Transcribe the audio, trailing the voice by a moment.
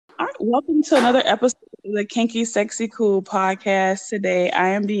Welcome to another episode of the Kinky Sexy Cool podcast. Today I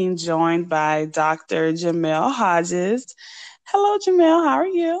am being joined by Dr. Jamel Hodges. Hello, Jamel. How are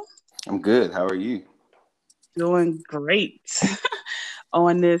you? I'm good. How are you? Doing great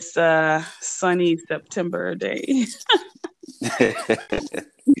on this sunny September day.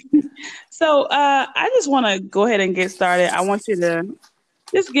 So I just want to go ahead and get started. I want you to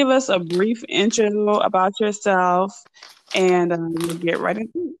just give us a brief intro about yourself and we'll get right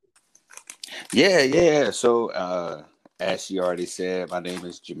into it. Yeah. So, as she already said, my name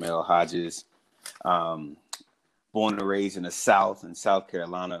is Jamel Hodges. Um, Born and raised in the South, in South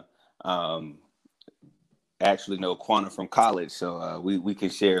Carolina. Um, Actually know Quanta from college, so we can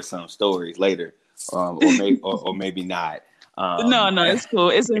share some stories later, or maybe not. No, it's cool.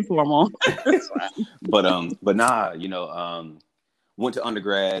 It's informal. It's fine. but nah, went to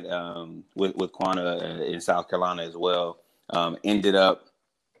undergrad with Quanta in South Carolina as well. Ended up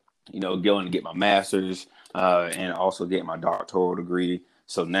going to get my master's and also get my doctoral degree.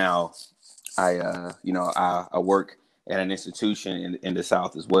 So now I work at an institution in the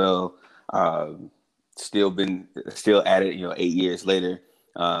South as well. Still at it, 8 years later.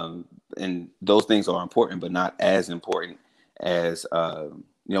 And those things are important, but not as important as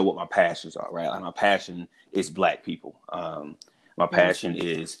what my passions are. Right, like my passion is Black people. My passion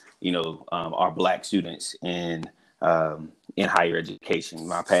is our Black students in higher education.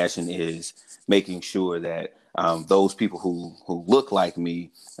 My passion is making sure that those people who look like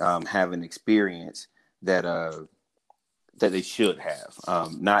me have an experience that they should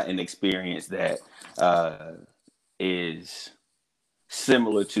have, not an experience that is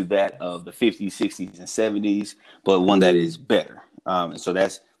similar to that of the 50s, 60s, and 70s, but one that is better. And so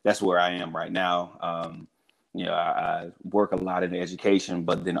that's where I am right now. I work a lot in education,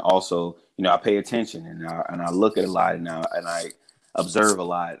 but then also, I pay attention and I look at a lot and I observe a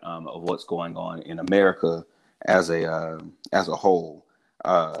lot of what's going on in America as a whole.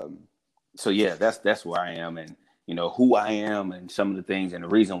 So yeah, that's where I am, and who I am, and some of the things and the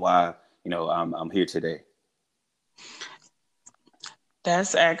reason why I'm here today.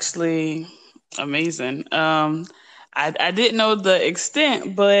 That's actually amazing. I didn't know the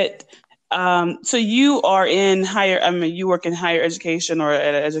extent, but so you are in higher, I mean, you work in higher education or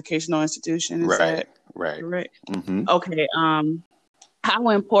at an educational institution, is Right, that right. correct? Mm-hmm. Okay. How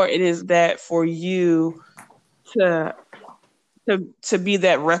important is that for you to to be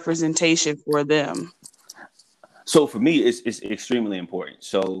that representation for them? So for me, it's extremely important.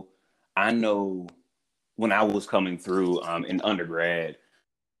 So I know when I was coming through in undergrad,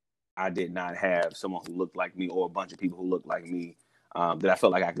 I did not have someone who looked like me or a bunch of people who looked like me that I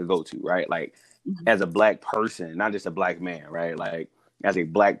felt like I could go to, right? Like Mhm. as a Black person, not just a Black man, right? Like as a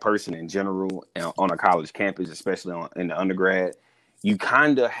Black person in general on a college campus, especially in the undergrad, you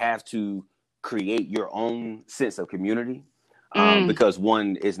kind of have to create your own sense of community Mm, because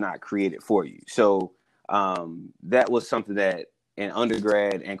one is not created for you. So that was something that in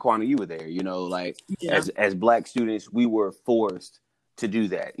undergrad and Quanta, you were there, like yeah. as Black students, we were forced to do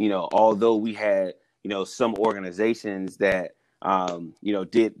that. Although we had, some organizations that,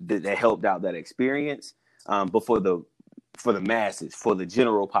 did that helped out that experience. But for the masses, for the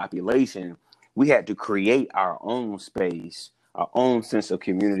general population, we had to create our own space, our own sense of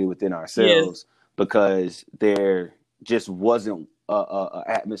community within Yes. ourselves, because there just wasn't a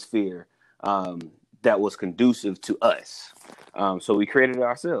atmosphere that was conducive to us. So we created it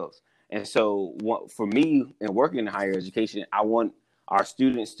ourselves. And so for me, in working in higher education, I want our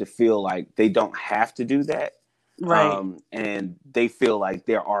students to feel like they don't have to do that. Right. And they feel like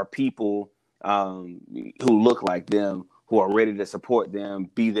there are people who look like them, who are ready to support them,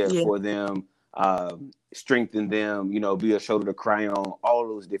 be there Yeah. for them, strengthen them, be a shoulder to cry on, all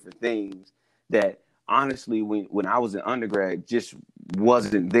those different things that honestly, when I was in undergrad, just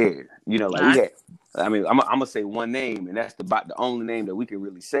wasn't there. Like we I, had, I mean, I'm going to say one name, and that's about the only name that we can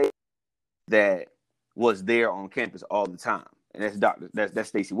really say that was there on campus all the time. And that's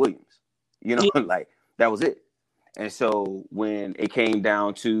Stacey Williams. yeah. Like that was it. And so when it came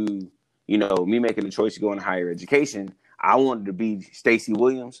down to, me making the choice to go into higher education, I wanted to be Stacey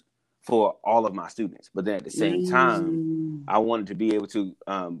Williams for all of my students. But then at the same time, Mm, I wanted to be able to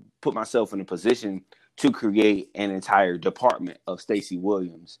put myself in a position to create an entire department of Stacey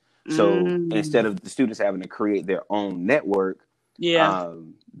Williams. So instead mm, of the students having to create their own network, yeah.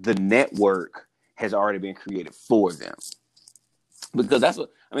 the network has already been created for them. Because that's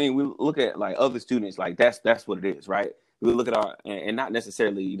what I mean. We look at like other students, like that's what it is, right? We look at our and not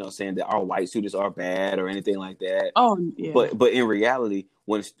necessarily, saying that our white students are bad or anything like that. Oh, yeah. But in reality,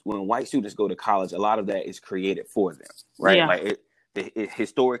 when white students go to college, a lot of that is created for them, right? Yeah. Like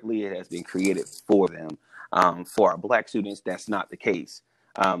historically it has been created for them. For our Black students, that's not the case.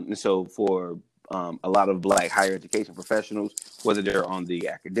 And so for a lot of Black higher education professionals, whether they're on the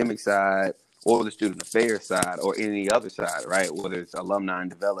academic side or the student affairs side or any other side, right? Whether it's alumni and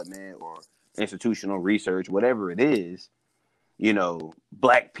development or institutional research, whatever it is,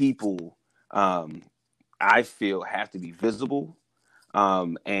 Black people, I feel, have to be visible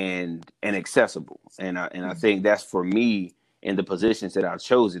and accessible. And I think that's, for me, in the positions that I've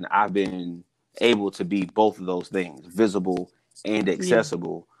chosen, I've been able to be both of those things, visible and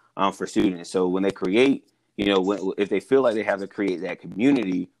accessible for students. So when they create, if they feel like they have to create that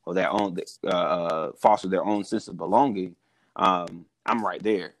community or their own, foster their own sense of belonging, I'm right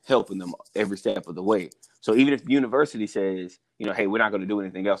there helping them every step of the way. So even if the university says, hey, we're not going to do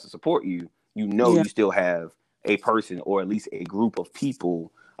anything else to support you, you still have a person or at least a group of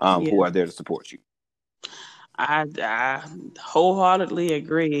people who are there to support you. I wholeheartedly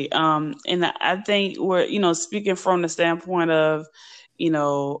agree. And I think we're, speaking from the standpoint of,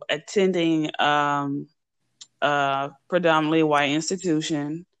 attending predominantly white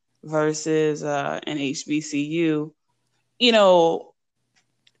institution versus an HBCU,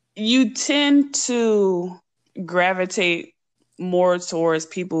 you tend to gravitate more towards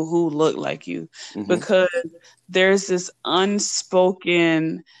people who look like you, because there's this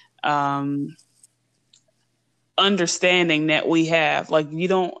unspoken understanding that we have. Like,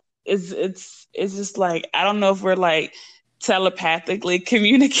 it's just like, I don't know if we're like telepathically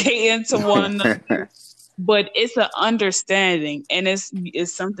communicating to one another, but it's an understanding, and it's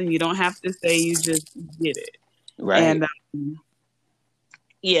something you don't have to say, you just get it. Right. And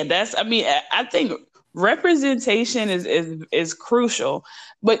I think representation is crucial.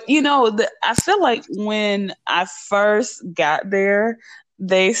 But I feel like when I first got there,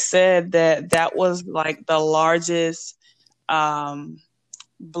 they said that was like the largest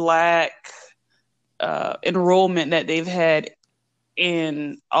Black enrollment that they've had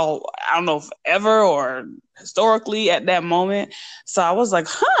in, I don't know if ever or historically at that moment. So I was like,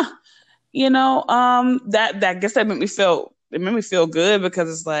 that I guess that made me feel good, because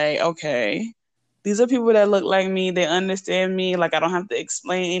it's like, okay, these are people that look like me. They understand me. Like, I don't have to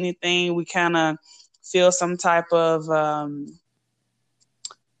explain anything. We kind of feel some type of,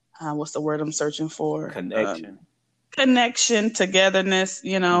 what's the word I'm searching for? Connection, togetherness,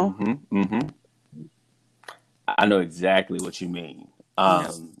 I know exactly what you mean.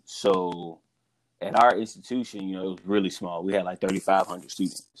 So at our institution, it was really small. We had like 3,500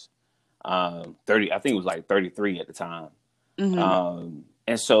 students. 30, I think it was like 33 at the time.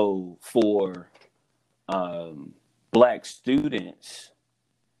 And so for Black students,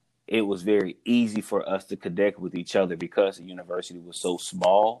 it was very easy for us to connect with each other because the university was so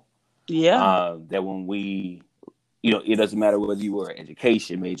small. That when we, it doesn't matter whether you were an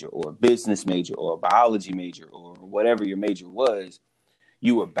education major or a business major or a biology major or whatever your major was,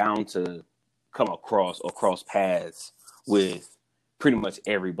 you were bound to come across or cross paths with pretty much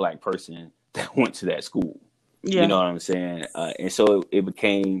every Black person that went to that school. You know what I'm saying? And so it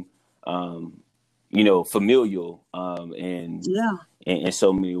became, familial in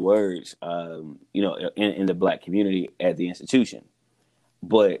so many words, in the Black community at the institution.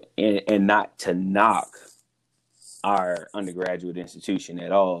 But, and not to knock our undergraduate institution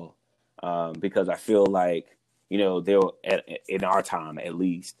at all, because I feel like, there were, in our time at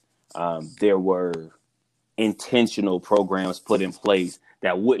least, there were intentional programs put in place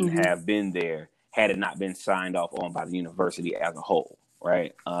that wouldn't have been there had it not been signed off on by the university as a whole,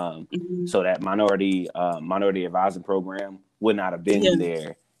 right? So that minority advising program would not have been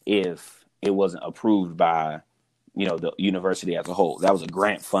there if it wasn't approved by, the university as a whole. That was a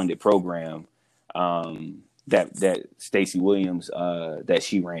grant-funded program that Stacey Williams that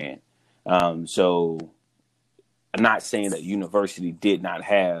she ran. So I'm not saying that university did not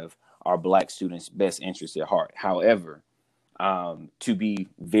have our Black students' best interests at heart. However, to be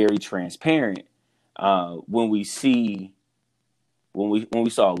very transparent, when we saw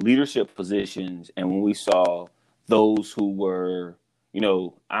leadership positions and when we saw those who were,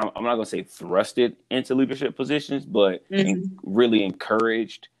 I'm not going to say thrusted into leadership positions, but really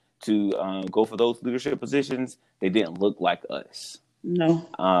encouraged to go for those leadership positions, they didn't look like us. No.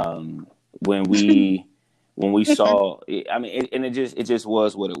 When we saw it, and it just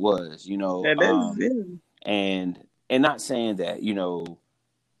was what it was, and not saying that,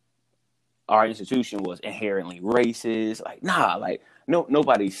 our institution was inherently racist. Like, nah, like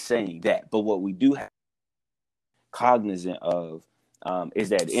nobody's saying that. But what we do have cognizant of is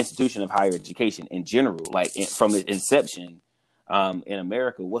that the institution of higher education in general, from its inception in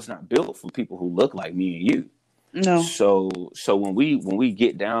America, was not built for people who look like me and you. No. So when we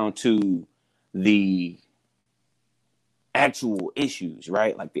get down to the actual issues,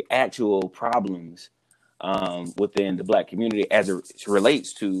 right? Like the actual problems within the Black community as it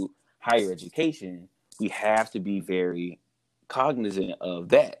relates to higher education, we have to be very cognizant of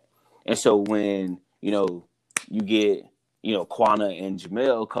that. And so when, you get, Quana and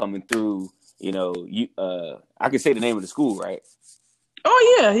Jamel coming through, I can say the name of the school, right?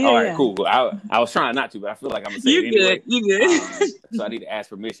 Oh yeah, yeah, All right, yeah. cool. I was trying not to, but I feel like I'm gonna say it You anyway. good. You good. So I need to ask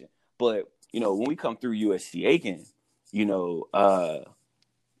permission. But when we come through USC Aiken,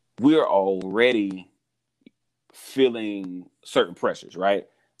 we're already feeling certain pressures, right?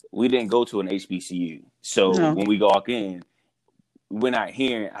 We didn't go to an HBCU, so No. when we walk in, we're not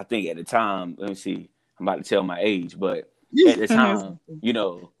hearing. I think at the time, let me see. I'm about to tell my age, but at the time,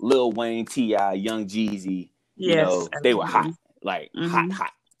 Lil Wayne, T.I., Young Jeezy, Yes, they were hot, absolutely. like Mm-hmm.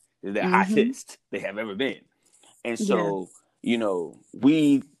 hot. They're the Mm-hmm. hottest they have ever been. And Yeah. so,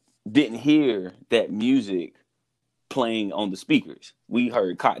 we didn't hear that music playing on the speakers. We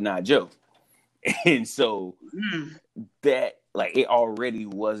heard Cotton Eye Joe. And so Mm. that, like, it already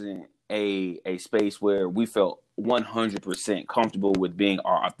wasn't a space where we felt 100% comfortable with being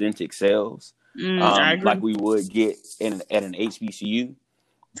our authentic selves, I like agree. we would get at an HBCU.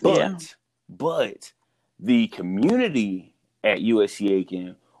 Yeah. But the community at USC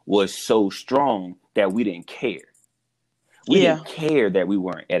Aiken was so strong that we didn't care. We Yeah. didn't care that we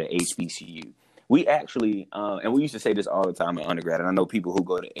weren't at an HBCU. We actually, and we used to say this all the time in undergrad, and I know people who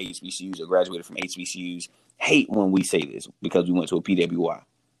go to HBCUs or graduated from HBCUs hate when we say this because we went to a PWI.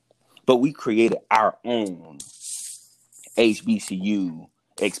 But we created our own HBCU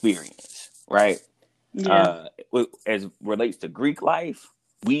experience, right? Yeah. As relates to Greek life,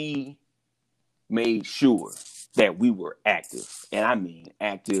 we made sure that we were active. And I mean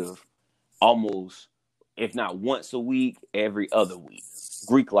active almost, if not once a week, every other week.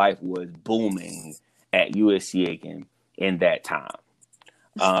 Greek life was booming at USC Aiken in that time.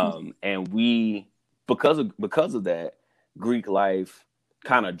 And we, because of that, Greek life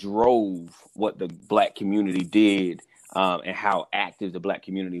kind of drove what the Black community did, and how active the Black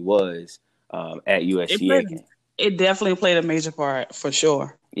community was at It USC played. Aiken. It definitely played a major part for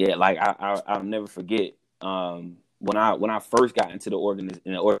sure. Yeah, like I'll never forget when I first got into the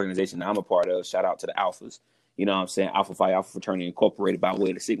organization that I'm a part of. Shout out to the Alphas. You know what I'm saying? Alpha Phi Alpha Fraternity Incorporated by way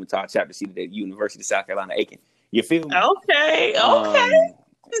of the Sigma Tau chapter seated at University of South Carolina Aiken. You feel me? Okay. Okay.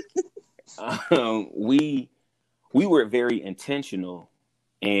 Um, we were very intentional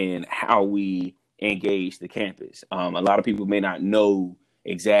in how we engaged the campus. A lot of people may not know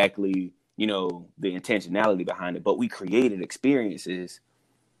exactly, the intentionality behind it, but we created experiences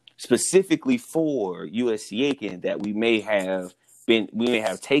specifically for USC Aiken that we may have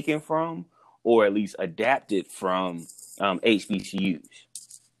taken from, or at least adapted from, HBCUs.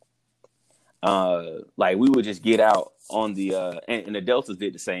 Like we would just get out on the and the Deltas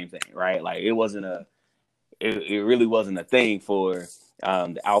did the same thing, right? Like it really wasn't a thing for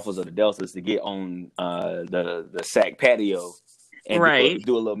the Alphas or the Deltas to get on the SAC patio and Right.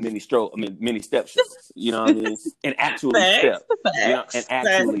 do a little mini step show. You know what I mean? And actually Facts. step. And Facts.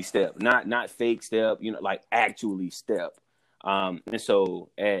 actually Facts. step, not fake step. Like actually step. And so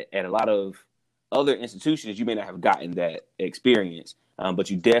at a lot of other institutions, you may not have gotten that experience, but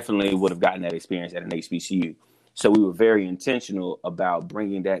you definitely would have gotten that experience at an HBCU. So we were very intentional about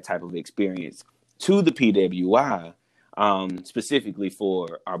bringing that type of experience to the PWI, specifically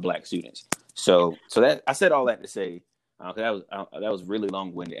for our Black students. So that I said all that to say, that was really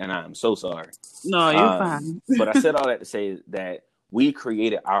long winded, and I'm so sorry. No, you're fine. But I said all that to say that we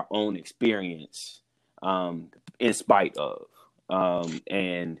created our own experience, in spite of,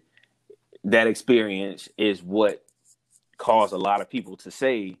 and that experience is what causes a lot of people to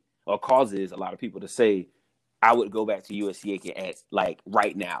say, I would go back to USC Aiken at like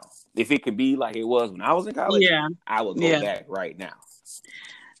right now. If it could be like it was when I was in college, Yeah. I would go Yeah. back right now.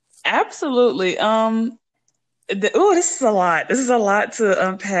 Absolutely. This is a lot. This is a lot to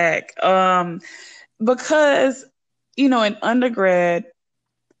unpack. Because in undergrad,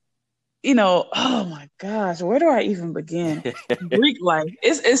 oh my gosh, where do I even begin? Greek life.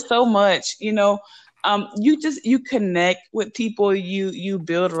 It's so much, you connect with people, you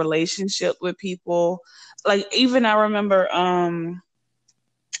build relationship with people. Like even I remember, oh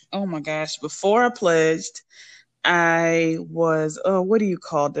my gosh, before I pledged, I was what do you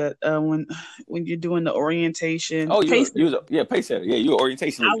call that when you're doing the orientation? Oh, Pace. pace setter. Yeah, you're an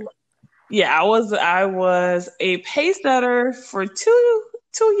orientation leader. Yeah, I was a pace setter for two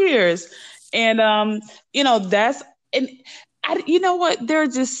years, and that's and You know what? There are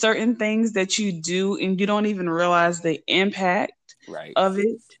just certain things that you do and you don't even realize the impact Right. of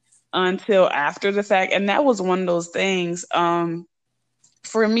it until after the fact. And that was one of those things.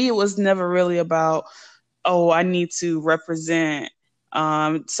 For me, it was never really about, oh, I need to represent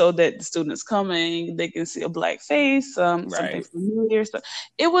so that the students coming, they can see a black face, something Right. familiar. So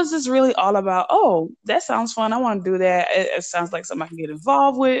it was just really all about, oh, that sounds fun. I want to do that. It sounds like something I can get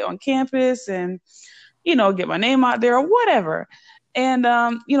involved with on campus and, get my name out there or whatever. And,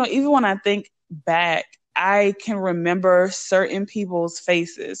 even when I think back, I can remember certain people's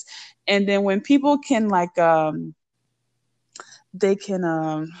faces. And then when people can they can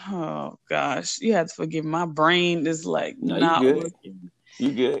oh gosh, you have to forgive my brain is like No, you not good. working.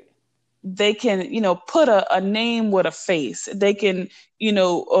 You good. They can put a name with a face. They can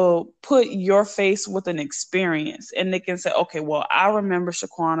put your face with an experience, and they can say, okay, well, I remember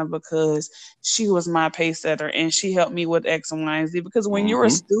Shaquana because she was my pace setter and she helped me with X and Y and Z. Because when you're a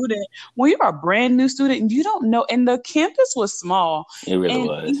Mm-hmm. student, when you're a brand new student, you don't know, and the campus was small, It really and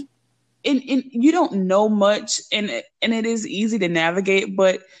was. and you don't know much, and it is easy to navigate.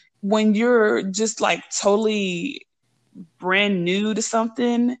 But when you're just like totally brand new to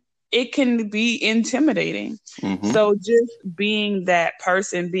something, it can be intimidating. Mm-hmm. So just being that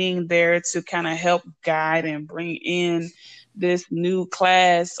person, being there to kind of help guide and bring in this new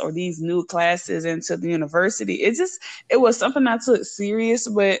class or these new classes into the university, it was something I took serious,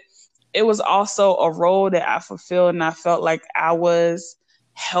 but it was also a role that I fulfilled, and I felt like I was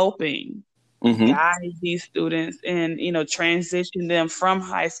helping Mm-hmm. guide these students and transition them from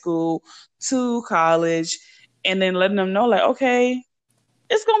high school to college, and then letting them know, like, okay,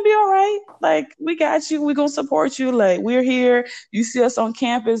 it's gonna be all right. Like, we got you. We're gonna support you. Like, we're here. You see us on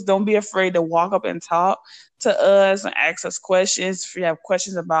campus. Don't be afraid to walk up and talk to us and ask us questions. If you have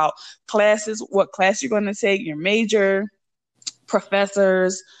questions about classes, what class you're gonna take, your major,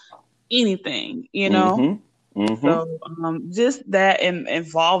 professors, anything. Mm-hmm. Mm-hmm. So just that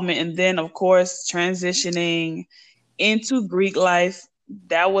involvement, and then of course transitioning into Greek life.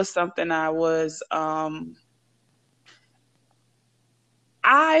 That was something I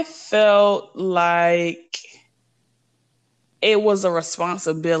felt like it was a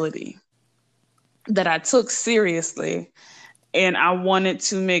responsibility that I took seriously, and I wanted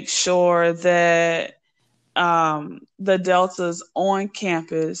to make sure that the Deltas on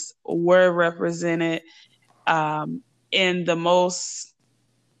campus were represented um, in the most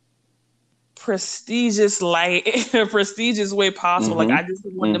prestigious light, prestigious way possible. Like, I Mm-hmm. just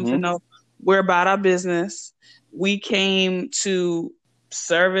want them to Mm-hmm. know we're about our business. We came to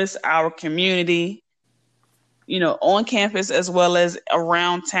service our community, on campus as well as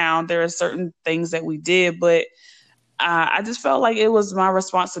around town. There are certain things that we did, but I just felt like it was my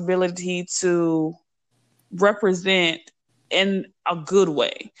responsibility to represent in a good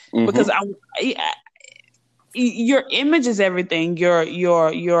way, because Mm-hmm. your image is everything.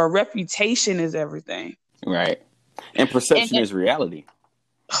 Your reputation is everything. Right. And And, perception is reality.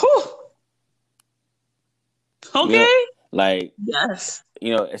 whew, You know, okay, like, yes,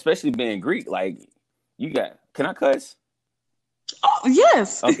 especially being Greek, like, you got, can I cuss? oh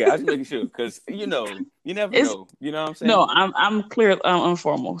yes. Okay, I was just making sure because you never It's know. You know what I'm no, saying? I'm clear. I'm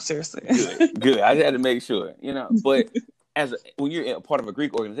informal. Seriously. Good, good. I just had to make sure. But when you're a part of a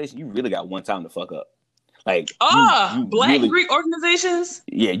Greek organization, you really got one time to fuck up. Like, you Black really, Greek organizations.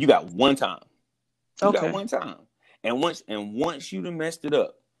 yeah, you got one time. You got Okay. one time, and once you done messed it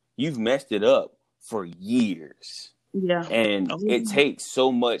up, you've messed it up for years, Yeah. and Oh, it takes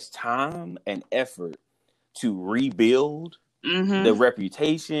so much time and effort to rebuild the mm-hmm.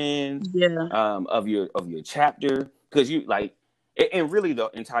 reputation Yeah. of your chapter, because you like, and really the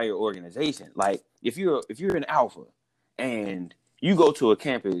entire organization. Like, if you're an alpha and you go to a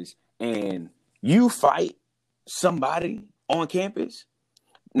campus and you fight somebody on campus,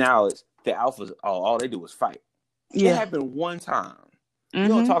 now it's the alphas, all they do is fight. It Yeah. happened one time. You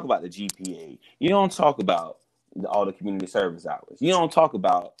don't Mm-hmm. talk about the GPA. You don't talk about all the community service hours. You don't talk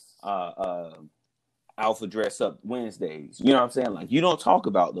about Alpha dress up Wednesdays. You know what I'm saying? Like, you don't talk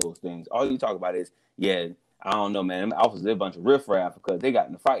about those things. All you talk about is, yeah, I don't know, man. Them Alphas, they're a bunch of riffraff because they got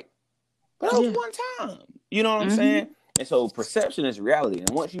in a fight. But that was Yeah. one time. You know what I'm Mm-hmm. saying? And so perception is reality. And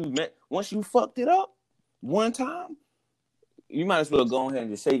once you fucked it up one time, you might as well go ahead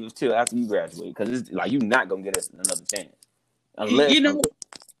and just save it till after you graduate, because it's like you're not gonna get us another chance You unless know,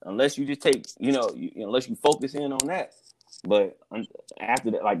 unless you just take unless you focus in on that. But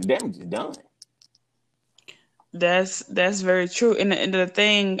after that, like, the damage is done. that's very true. And the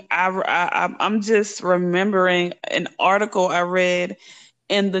thing, I'm just remembering an article I read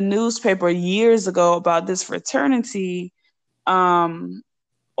in the newspaper years ago about this fraternity on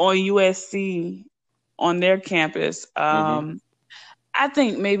USC on their campus. Mm-hmm. I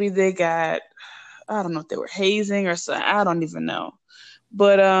think maybe they got, I don't know if they were hazing or something. I don't even know.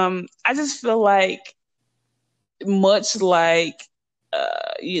 But I just feel like much like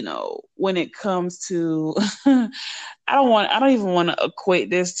when it comes to I don't even want to equate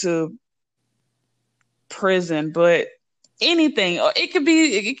this to prison, but anything, or it could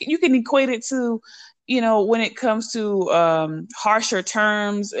be, you can equate it to, when it comes to harsher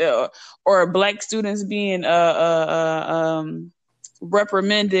terms, or black students being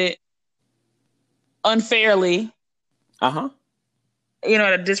reprimanded unfairly, Uh-huh.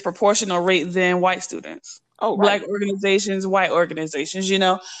 at a disproportionate rate than white students. Oh, Black right. organizations, white organizations,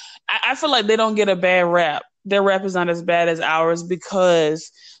 I feel like they don't get a bad rap. Their rap is not as bad as ours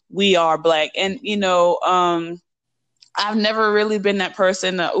because we are black. And, I've never really been that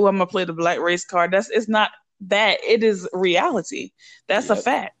person that, I'm gonna play the black race card. It's not that. It is reality. That's a Yep.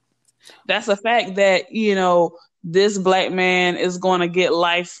 fact. That's a fact that, this black man is gonna get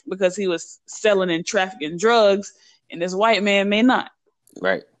life because he was selling and trafficking drugs, and this white man may not.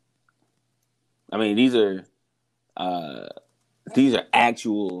 Right. I mean, uh these are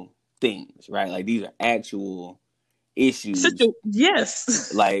actual things, right? Like these are actual issues.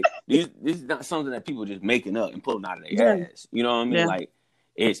 Yes. Like this is not something that people just making up and pulling out of Yeah. their ass. You know what I mean? Yeah. Like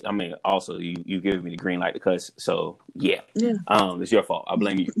it's. I mean, also you giving me the green light to cuss. So yeah, Yeah. it's your fault. I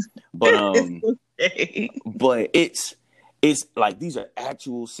blame you. But Okay. but it's like these are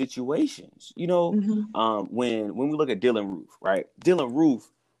actual situations. Mm-hmm. When we look at Dylan Roof, right? Dylan Roof,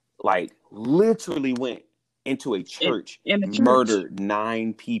 like literally went into a church, In the church. murdered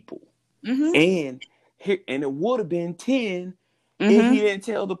 9 people, Mm-hmm. and it would have been 10 if he Mm-hmm. didn't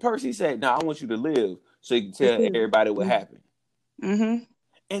tell the person. He said, "No, I want you to live so you can tell everybody what happened." Mm-hmm.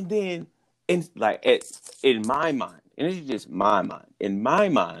 And then, in my mind, and this is just my mind, in my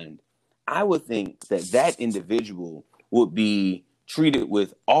mind, I would think that individual would be treated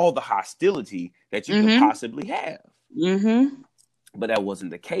with all the hostility that you could Mm-hmm. possibly have. Mm-hmm. But that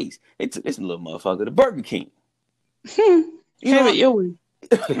wasn't the case. It took this little motherfucker to Burger King. Hmm. You Have know, it your way.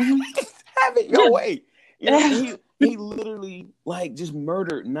 Mm-hmm. have it Yeah. your way. He literally like just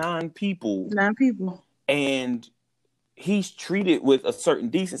murdered 9 people, 9 people. and he's treated with a certain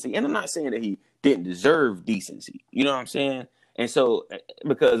decency. And I'm not saying that he didn't deserve decency. You know what I'm saying? And so,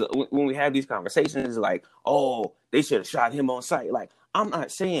 because when we have these conversations, it's like, oh, they should have shot him on sight. Like, I'm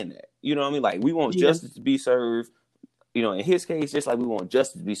not saying that. You know what I mean? Like, we want Yeah. justice to be served. In his case, just like we want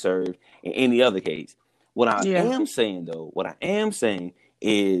justice to be served in any other case. What I am saying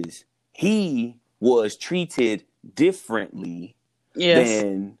is he was treated differently Yes.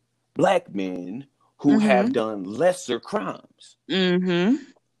 than black men who have done lesser crimes. Mm-hmm.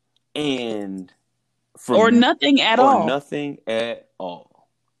 And Or nothing at or all. nothing at all.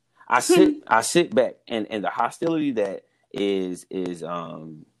 I sit back, and the hostility that is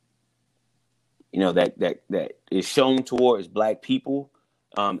that is shown towards black people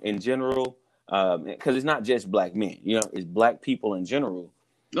in general, because it's not just black men, it's black people in general.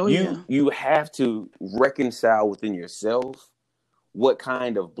 Oh, yeah. You have to reconcile within yourself what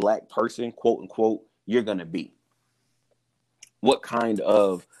kind of black person, quote unquote, you're going to be. What kind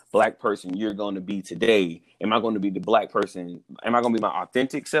of black person you're going to be today. Am I going to be the black person? Am I going to be my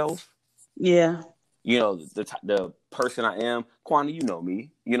authentic self? Yeah. The person I am. Quanta, you know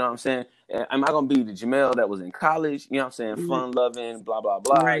me. You know what I'm saying? Am I going to be the Jamel that was in college? You know what I'm saying? Fun loving, blah, blah,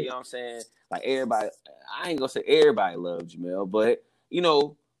 blah. Right. You know what I'm saying? Like everybody, I ain't going to say everybody loves Jamel, but,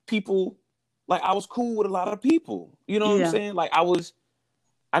 people, like I was cool with a lot of people. You know what I'm saying? Like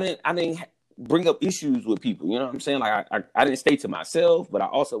I didn't bring up issues with people. You know what I'm saying? Like I didn't stay to myself, but I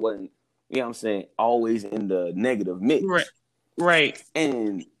also wasn't, you know what I'm saying, always in the negative mix. Right.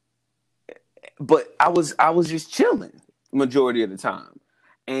 But I was just chilling majority of the time.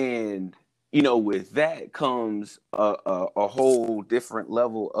 And, with that comes a whole different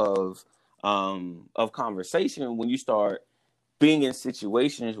level of conversation when you start being in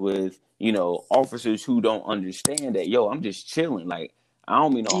situations with, officers who don't understand that, yo, I'm just chilling. Like, I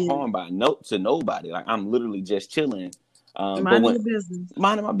don't mean no harm to nobody. Like, I'm literally just chilling. Minding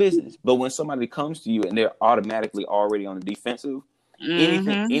my business. But when somebody comes to you and they're automatically already on the defensive,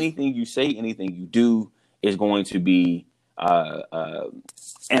 anything you say, anything you do is going to be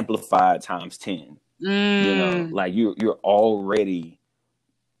amplified times 10. Like you're already,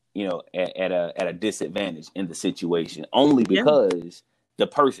 at a disadvantage in the situation, only because the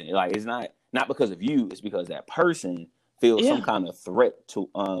person, like, it's not because of you, it's because that person feels some kind of threat to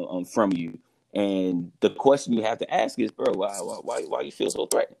from you. And the question you have to ask is, bro, why you feel so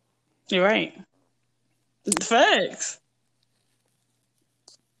threatened? You're right. Facts.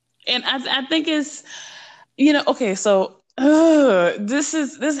 And I think it's, okay, so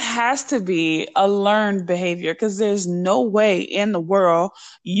this has to be a learned behavior because there's no way in the world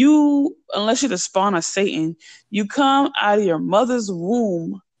unless you're the spawn of Satan, you come out of your mother's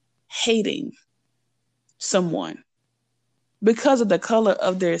womb hating someone because of the color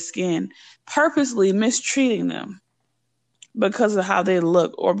of their skin, purposely mistreating them because of how they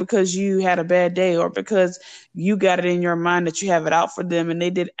look, or because you had a bad day, or because you got it in your mind that you have it out for them and they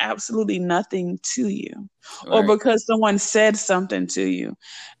did absolutely nothing to you, or Right. because someone said something to you.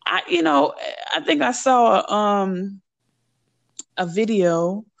 I think I saw a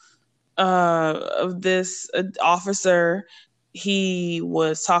video of this officer. He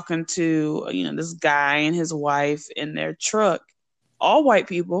was talking to this guy and his wife in their truck, all white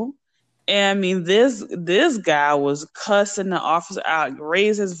people. And I mean, this guy was cussing the officer out,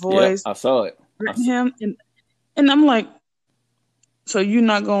 raised his Yep, voice, I saw it. threatened him, and I'm like, so you're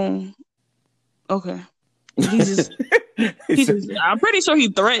not going? Okay. He just I'm pretty sure he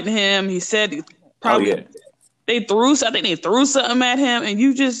threatened him. He said Oh probably yeah. I think they threw something at him, and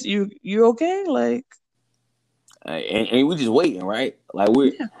you okay? Like, And we just waiting, right? Like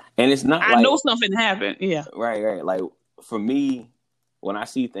yeah, and it's not I know like something happened. Yeah. right. Like for me, when I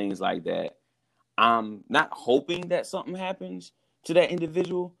see things like that, I'm not hoping that something happens to that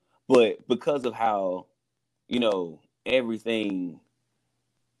individual, but because of how, everything,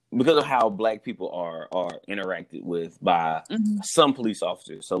 because of how black people are interacted with by Mm-hmm. some police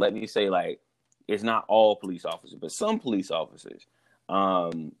officers. So let me say, like, it's not all police officers, but some police officers.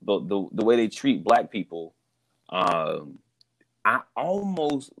 But the way they treat black people, I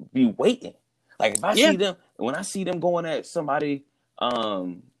almost be waiting. Like if I Yeah. see them, when I see them going at somebody, uh,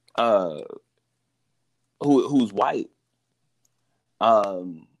 who's white,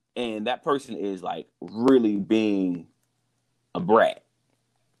 and that person is like really being a brat.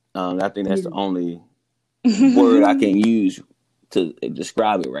 I think that's the only word I can use to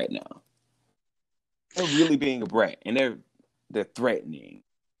describe it right now. They're really being a brat, and they're threatening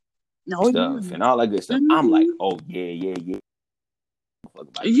Oh yeah. stuff and all that good stuff. I'm like, Mhm. oh yeah. Fuck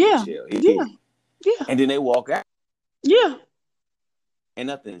about you, Yeah. chill. Yeah. Yeah. And then they walk out, Yeah. and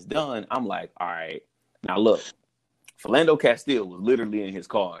nothing's done. I'm like, all right, now look, Philando Castile was literally in his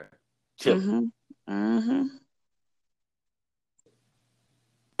car chilling. Mhm. Mhm.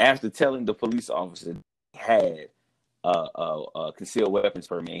 After telling the police officer he had a concealed weapons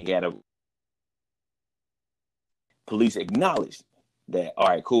permit, he had a police acknowledged that. All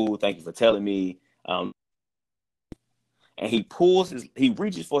right, cool. Thank you for telling me. And he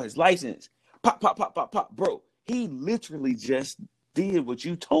reaches for his license. Pop, pop, pop, pop, pop, bro. He literally just did what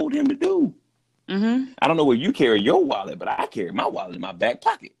you told him to do. Mhm. I don't know where you carry your wallet, but I carry my wallet in my back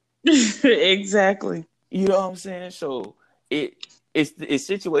pocket. Exactly. You know what I'm saying? So it's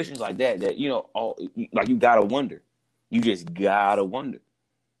situations like that all like you gotta wonder. You just gotta wonder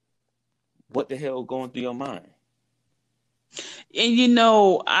what the hell going through your mind. And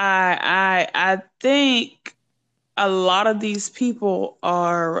I think a lot of these people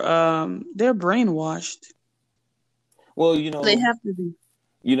are they're brainwashed. Well, They have to be.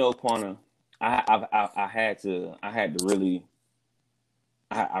 Quana, I had to really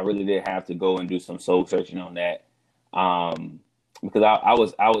I really did have to go and do some soul searching on that. Because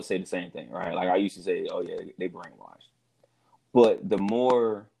I would say the same thing, right? Like I used to say, oh yeah, they brainwashed. But the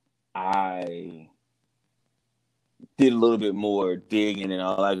more I did a little bit more digging and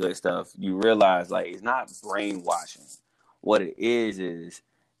all that good stuff, you realize like it's not brainwashing. What it is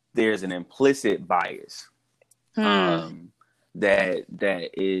there's an implicit bias Hmm.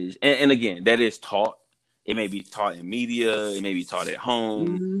 that is, and again, that is taught. It may be taught in media, it may be taught at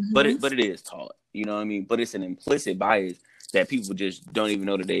home, but Mhm. it is taught. You know what I mean? But it's an implicit bias that people just don't even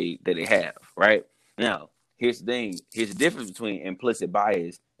know that they have. Right now, here's the thing. Here's the difference between implicit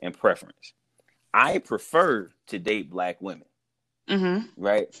bias and preference. I prefer to date black women, Mhm.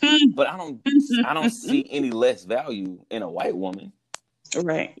 right? But I don't see any less value in a white woman.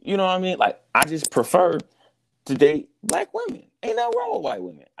 Right. You know what I mean? Like I just prefer to date black women. Ain't nothing wrong with white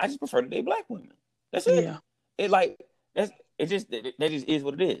women. I just prefer to date black women. That's it. Yeah. It like that just is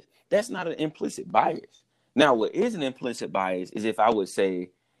what it is. That's not an implicit bias. Now, what is an implicit bias is if I would say,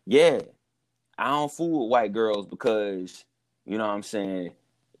 yeah, I don't fool with white girls because you know what I'm saying.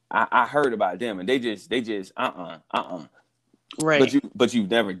 I heard about them and they just Right. But you've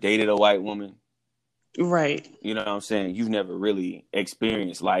never dated a white woman. Right. You know what I'm saying? You've never really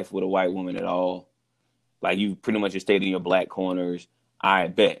experienced life with a white woman at all. Like you pretty much just stayed in your black corners. I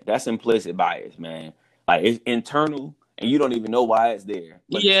bet that's implicit bias, man. Like it's internal, and you don't even know why it's there,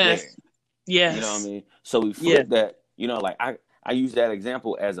 but it's there. Yes. You know what I Yes. mean? So we Yes. flip that. Like I use that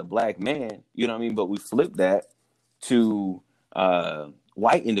example as a black man, you know what I mean? But we flip that to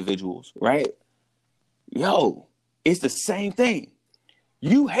white individuals, right? Yo, it's the same thing.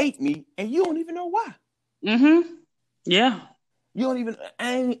 You hate me and you don't even know why. Mm-hmm. Yeah. You don't even,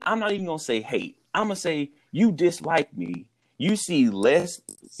 I'm not even gonna say hate. I'm gonna say you dislike me. You see less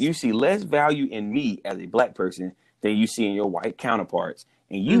value in me as a black person than you see in your white counterparts,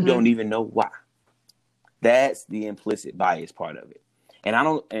 and you don't even know why. That's the implicit bias part of it. And I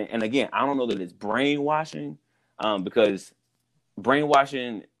don't, and again, I don't know that it's brainwashing, because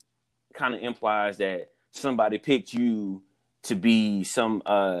brainwashing kind of implies that somebody picked you to be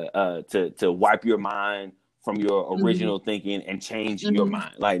to wipe your mind from your original thinking and change your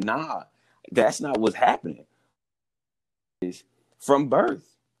mind. Like, nah, that's not what's happening. It's from birth.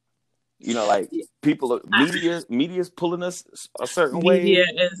 You know, like media's pulling us a certain Media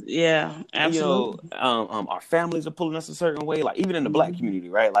way. is, yeah, And, you know, absolutely. our families are pulling us a certain way. Like, even in the black community,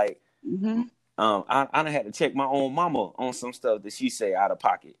 right? Like, I done had to check my own mama on some stuff that she say out of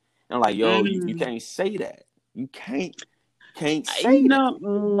pocket. And I'm like, yo, you can't say that. You can't say that.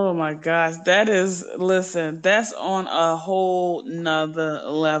 Oh my gosh, that is, listen, that's on a whole nother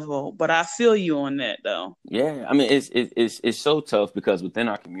level. But I feel you on that though. Yeah, I mean, it's so tough because within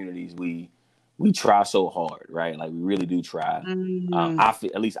our communities we try so hard, right? Like, we really do try. I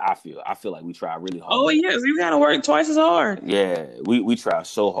feel, at least I feel like we try really Oh hard. yes, you gotta work twice as hard. Yeah, we try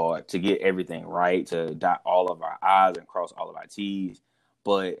so hard to get everything right, to dot all of our I's and cross all of our T's,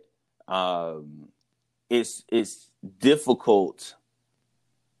 but it's difficult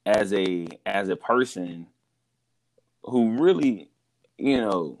as a person who really, you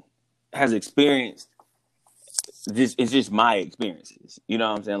know, has experienced this. It's just my experiences. You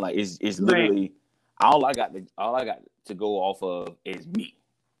know what I'm saying? Like, it's Right. literally all I got to go off of is me.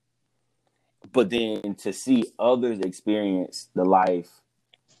 But then to see others experience the life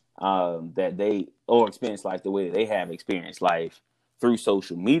that they, or experience life the way that they have experienced life through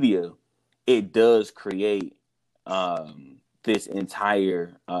social media, it does create this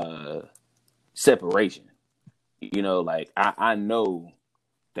entire separation. You know, like, I know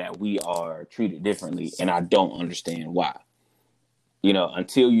that we are treated differently, and I don't understand why. You know,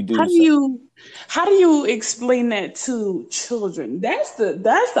 until you How do do so. you how do you explain that to children? That's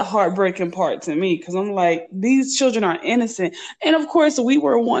the heartbreaking part to me, because I'm like, these children are innocent, and of course we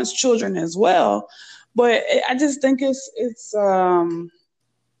were once children as well. But I just think it's a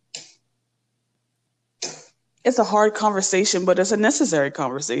hard conversation, but it's a necessary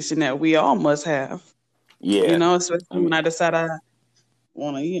conversation that we all must have. You Yeah, know, especially I when mean, I decide I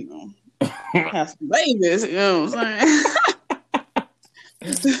want to, have some babies. You know what I'm saying?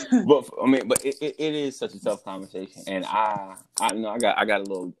 but I mean, but it is such a tough conversation, and I you know, I got a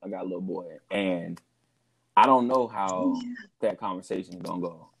little boy, and I don't know how that conversation is gonna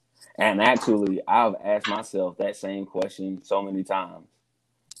go. And actually, I've asked myself that same question so many times.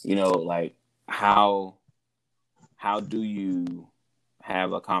 You know, like, how do you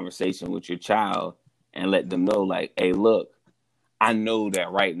have a conversation with your child and let them know, like, hey, look, I know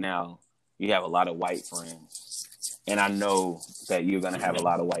that right now you have a lot of white friends, and I know that you're gonna have a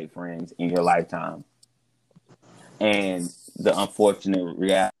lot of white friends in your lifetime. And the unfortunate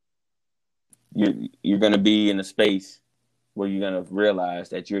reality, you're gonna be in a space where you're gonna realize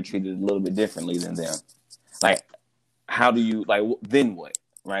that you're treated a little bit differently than them. Like, how do you, like, then what,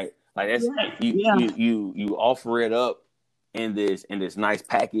 right? Like, that's, Right. you Yeah. you offer it up in this nice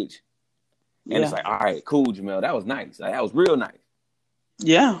package, and it's Yeah. like, all right, cool, Jamel, that was nice, like, that was real nice.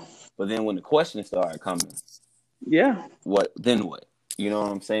 Yeah. But then when the questions start coming, Yeah. what then what? You know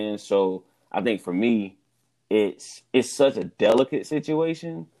what I'm saying? So I think for me, it's such a delicate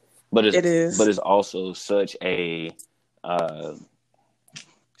situation, but It is. it's also uh,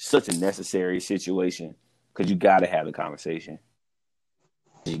 such a necessary situation, because you got to have the conversation.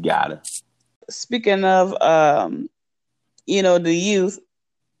 You gotta. Speaking of, the youth,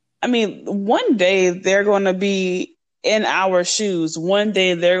 I mean, one day they're going to be in our shoes. One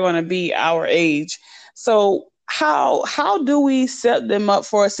day they're going to be our age. So how do we set them up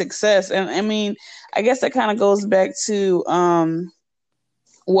for success? And I mean, I guess that kind of goes back to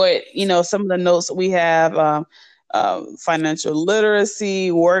what some of the notes that we have, financial literacy,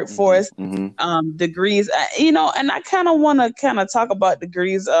 Mm-hmm, workforce, mm-hmm, degrees, and I kind of want to kind of talk about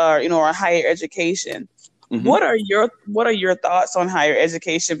degrees, or higher education. mm-hmm. What are your thoughts on higher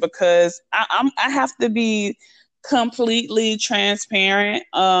education? Because I have to be completely transparent.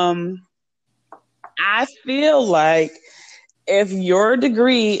 I feel like if your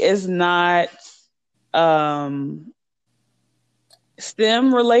degree is not um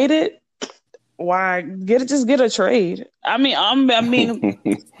STEM related, Why just get a trade? I'm being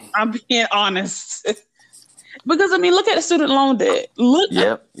honest. Because look at the student loan debt.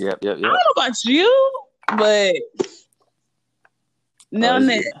 Yep. I don't know about you, but now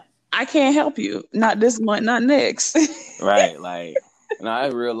I can't help you. Not this month, not next. Right, like, no,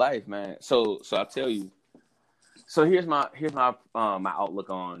 that's real life, man. So I'll tell you. So here's my my outlook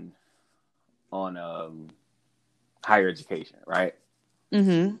on higher education, right?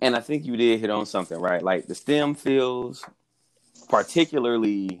 Mm-hmm. And I think you did hit on something, right? Like the STEM fields,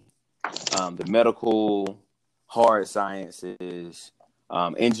 particularly the medical, hard sciences,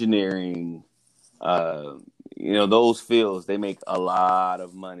 engineering, those fields, they make a lot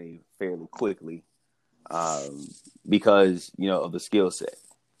of money fairly quickly because, of the skill set.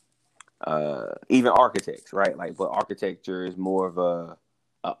 Even architects, right? Like, but architecture is more of a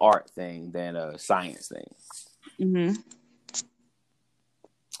art thing than a science thing. Mm-hmm.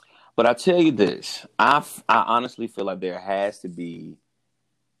 But I tell you this, I honestly feel like there has to be.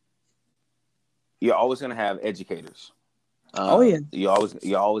 You're always going to have educators. You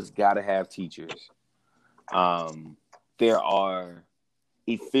always got to have teachers. There are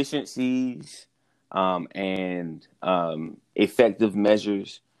efficiencies and effective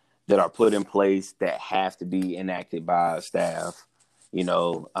measures that are put in place that have to be enacted by staff.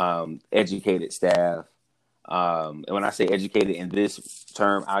 Educated staff. And when I say educated in this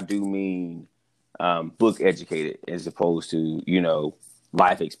term, I do mean book educated as opposed to,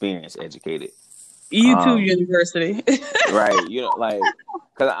 life experience educated. YouTube University. Right.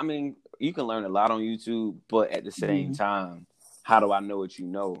 Because you can learn a lot on YouTube, but at the same time, how do I know what you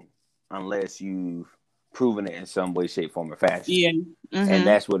know unless you've proven it in some way, shape, form, or fashion? Yeah. Mm-hmm. And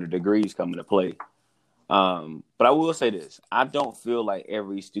that's where the degrees come into play. But I will say this. I don't feel like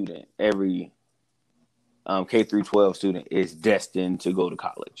every student, every K through 12 student is destined to go to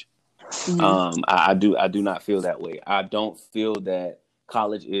college. Mm-hmm. I do not feel that way. I don't feel that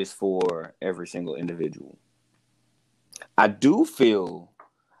college is for every single individual. I do feel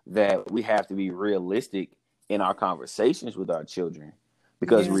that we have to be realistic in our conversations with our children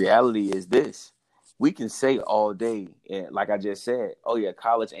because reality is this. We can say all day, like I just said, oh yeah,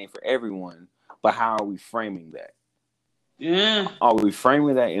 college ain't for everyone, but how are we framing that? Yeah. Are we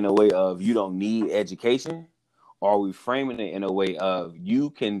framing that in a way of you don't need education? Or are we framing it in a way of you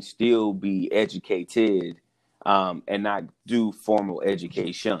can still be educated and not do formal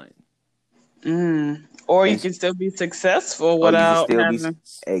education? Or you can still be successful without having...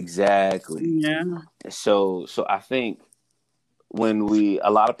 Exactly. Yeah. So I think when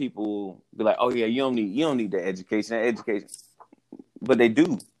a lot of people be like, oh yeah, you don't need the education, but they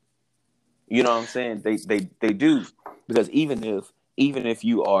do. You know what I'm saying? They do, because even if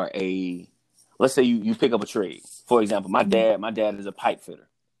you are let's say you pick up a trade. For example, my dad is a pipe fitter,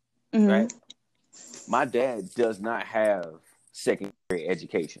 right? My dad does not have secondary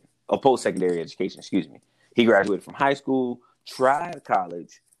education or post-secondary education, excuse me. He graduated from high school, tried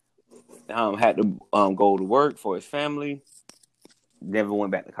college, had to go to work for his family, never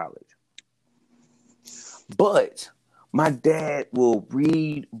went back to college. But my dad will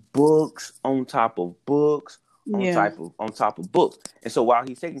read books on top of books on top of books. And so while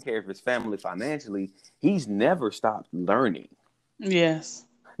he's taking care of his family financially, he's never stopped learning. Yes.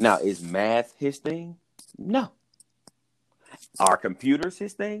 Now, is math his thing? No. Are computers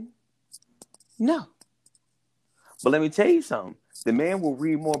his thing? No. But let me tell you something. The man will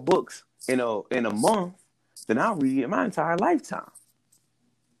read more books in a month than I read in my entire lifetime.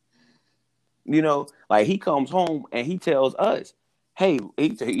 Like he comes home and he tells us, hey,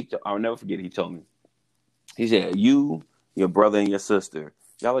 I'll never forget, he told me, he said, you, your brother, and your sister,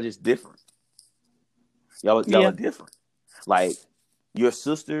 y'all are just different. Y'all are different. Like, your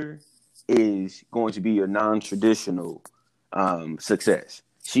sister is going to be your non-traditional success.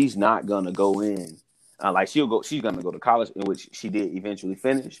 She's not going to go in. She's going to go to college, in which she did eventually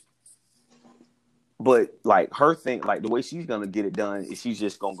finish. But, like, her thing, like, the way she's going to get it done is she's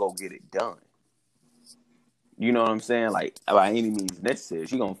just going to go get it done. You know what I'm saying? Like, by any means necessary,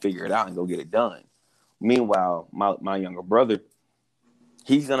 she's going to figure it out and go get it done. Meanwhile, my younger brother,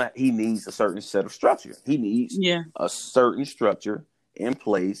 he needs a certain set of structure. He needs a certain structure in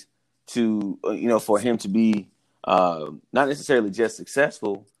place to, for him to be not necessarily just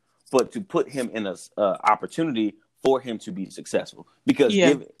successful, but to put him in a opportunity for him to be successful. Because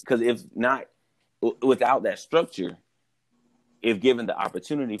if not, without that structure, if given the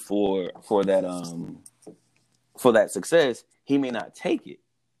opportunity for that success, he may not take it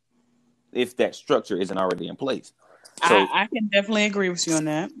if that structure isn't already in place. So I can definitely agree with you on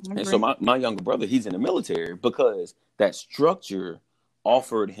that. And so my younger brother, he's in the military because that structure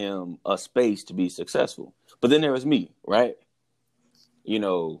offered him a space to be successful. But then there was me, right? You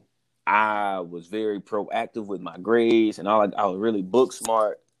know, I was very proactive with my grades and all. I was really book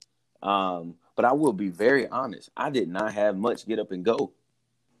smart. But I will be very honest. I did not have much get up and go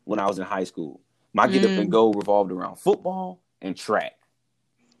when I was in high school. My get up and go revolved around football and track.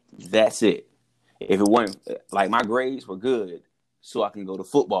 That's it. If it wasn't like my grades were good, so I can go to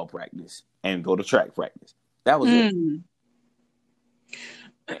football practice and go to track practice. That was it.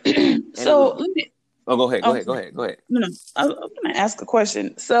 So let me. Oh, go ahead. Go ahead. No, I'm going to ask a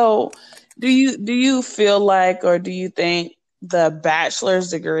question. So, do you feel like, or do you think the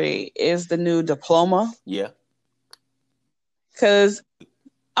bachelor's degree is the new diploma? Yeah. Because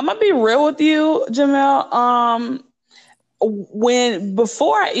I'm gonna be real with you, Jamel.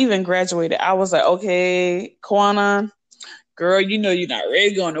 Before I even graduated, I was like, okay, Kwana, girl, you know you're not ready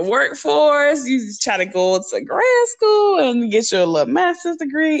to go in the workforce. You just try to go to grad school and get your little master's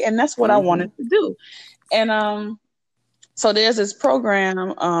degree, and that's what I wanted to do. And so there's this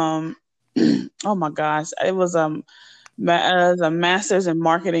program. Oh my gosh, it was a master's in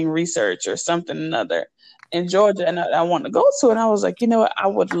marketing research or something another in Georgia, and I wanted to go to it. And I was like, you know what, I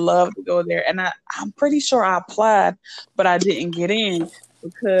would love to go there. And I'm pretty sure I applied, but I didn't get in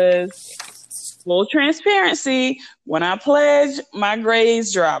because, full transparency, when I pledged, my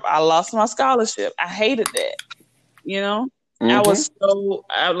grades dropped. I lost my scholarship. I hated that. You know, I was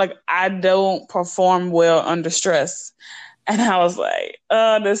I don't perform well under stress, and I was like,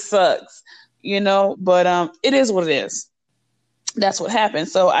 this sucks. You know, but it is what it is. That's what happened.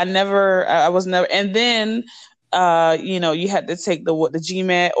 So I was never, and then, you know, you had to take the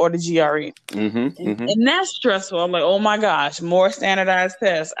GMAT or the GRE. And that's stressful. I'm like, oh my gosh, more standardized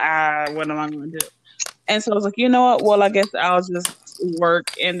tests. What am I going to do? And so I was like, you know what? Well, I guess I'll just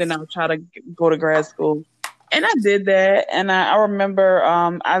work and then I'll try to go to grad school. And I did that. And I remember,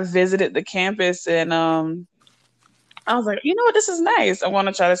 I visited the campus and, I was like, you know what? This is nice. I want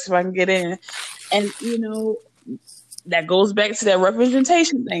to try to see if I can get in. And, you know, that goes back to that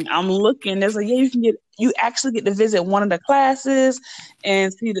representation thing. I'm looking. There's like, yeah, you actually get to visit one of the classes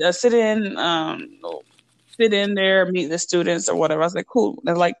and sit in there, meet the students or whatever. I was like, cool.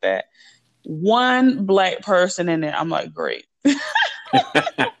 I like that. One black person in there. I'm like, great. But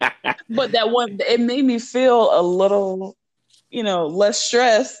it made me feel a little, you know, less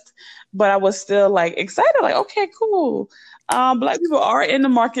stressed. But I was still like excited. Like, okay, cool. Black people are in the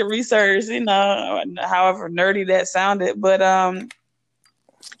market research, you know, however nerdy that sounded. But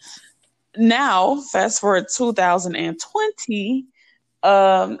now, fast forward 2020,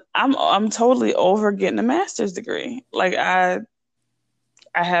 I'm totally over getting a master's degree. Like I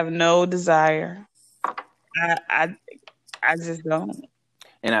have no desire. I just don't.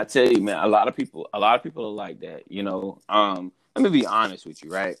 And I tell you, man, a lot of people are like that. You know, let me be honest with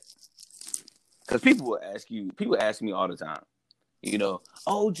you, right? Because people ask me all the time, you know,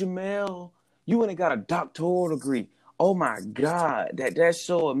 oh, Jamel, you went and got a doctoral degree. Oh my God, that's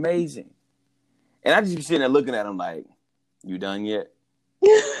so amazing. And I just be sitting there looking at them like, you done yet?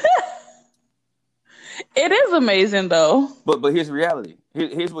 It is amazing though. But here's the reality.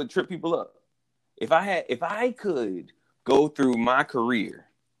 Here's what tripped people up. If I could go through my career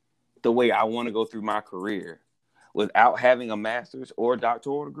the way I want to go through my career without having a master's or a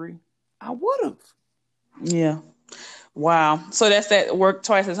doctoral degree, I would have. Yeah. Wow. So that's that work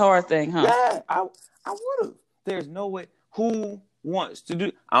twice as hard thing, huh? Yeah, I would have. There's no way. Who wants to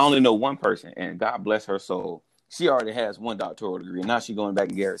do? I only know one person, and God bless her soul. She already has one doctoral degree, and now she's going back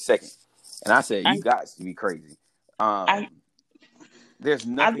and get her second. And I said, you got to be crazy. There's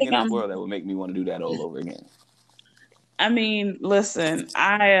nothing in this world that would make me want to do that all over again. I mean, listen,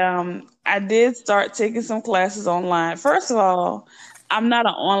 I did start taking some classes online. First of all, I'm not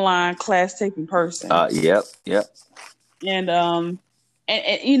an online class taking person. Yep. And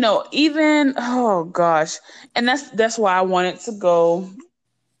you know, even oh gosh, and that's why I wanted to go.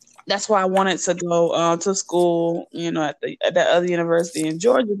 That's why I wanted to go to school, you know, at that other university in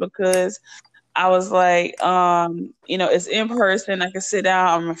Georgia, because I was like, you know, it's in person. I can sit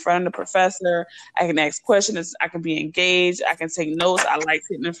down. I'm in front of the professor. I can ask questions. I can be engaged. I can take notes. I like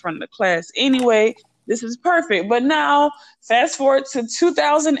sitting in front of the class anyway. This is perfect. But now, fast forward to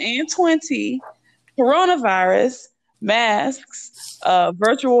 2020, coronavirus, masks,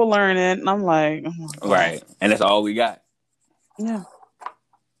 virtual learning. And I'm like, oh my God. Right. And that's all we got. Yeah.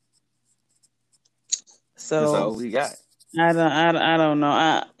 So that's all we got. I don't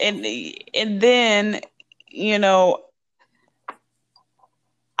know. And then, you know,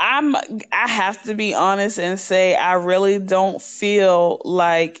 I have to be honest and say I really don't feel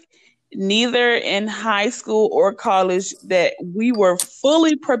like neither in high school or college that we were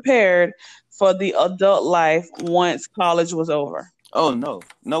fully prepared for the adult life once college was over. Oh no,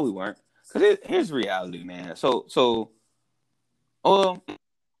 no, we weren't. Because here's reality, man. Oh,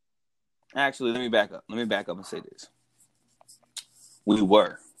 actually, let me back up. Let me back up and say this. We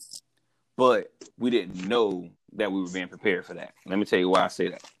were, but we didn't know that we were being prepared for that. Let me tell you why I say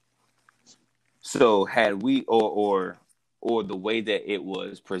that. So had we, or the way that it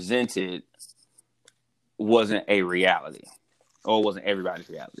was presented wasn't a reality, or wasn't everybody's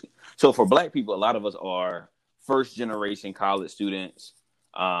reality. So for Black people, a lot of us are first generation college students.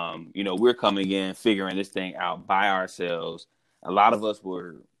 We're coming in, figuring this thing out by ourselves. A lot of us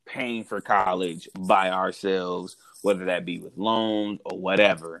were paying for college by ourselves, whether that be with loans or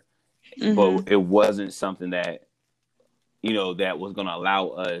whatever. Mm-hmm. But it wasn't something that, that was going to allow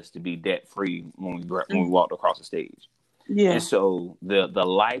us to be debt free when we walked across the stage. Yeah. And so the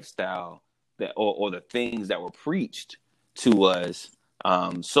lifestyle that, or the things that were preached to us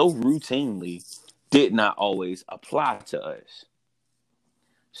so routinely did not always apply to us.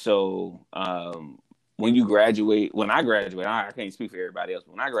 So when I graduate, I can't speak for everybody else.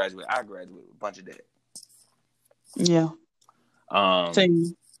 But when I graduate with a bunch of debt. Yeah.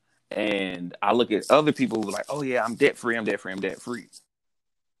 Same. And I look at other people who are like, oh yeah, I'm debt free. Debt free.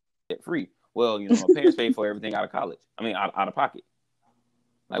 Well, my parents paid for everything out of college. I mean, out of pocket.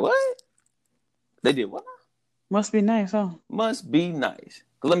 Like what? They did what? Must be nice, huh? Must be nice.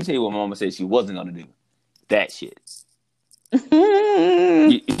 Because let me tell you what my mama said she wasn't going to do. That shit.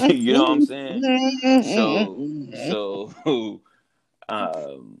 You know what I'm saying? So,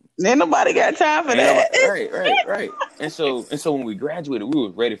 ain't nobody got time for that. Right. And so when we graduated, we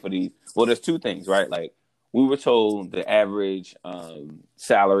were ready for these. Well, there's two things, right? Like we were told the average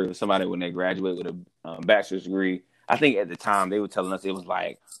salary of somebody when they graduate with a bachelor's degree. I think at the time they were telling us it was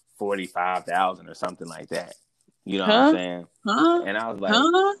like $45,000 or something like that. You know what I'm saying? And I was like,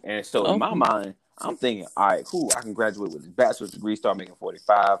 and so in my mind, I'm thinking, all right, cool. I can graduate with a bachelor's degree, start making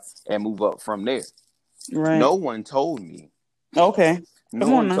 45, and move up from there. Right. No one told me. Okay. No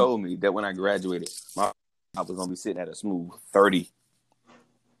one told me that when I graduated, I was going to be sitting at a smooth 30.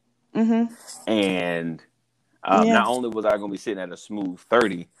 Mm-hmm. And not only was I going to be sitting at a smooth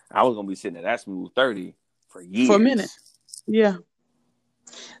 30, I was going to be sitting at that smooth 30 for years. For a minute. Yeah.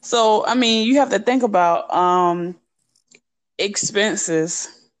 So, I mean, you have to think about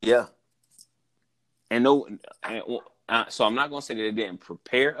expenses. Yeah. And so I'm not going to say that they didn't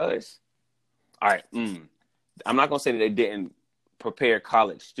prepare us. All right. I'm not going to say that they didn't prepare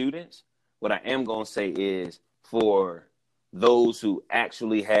college students. What I am going to say is for those who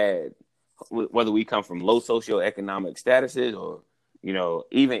actually had, whether we come from low socioeconomic statuses or,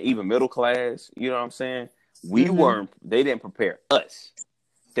 even middle class, you know what I'm saying? They didn't prepare us.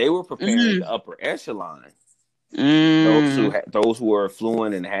 They were preparing the upper echelon. Those who were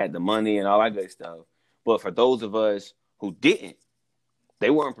affluent and had the money and all that good stuff. But for those of us who didn't, they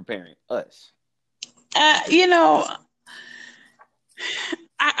weren't preparing us. I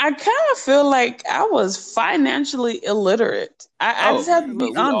kind of feel like I was financially illiterate. I just have to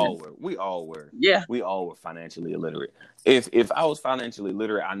be honest. We all were. Yeah. We all were financially illiterate. If I was financially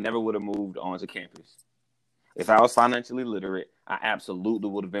literate, I never would have moved onto campus. If I was financially literate, I absolutely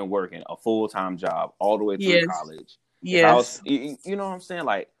would have been working a full-time job all the way through college. Yes. You know what I'm saying?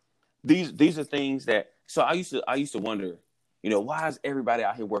 Like these are things that. So I used to wonder, why is everybody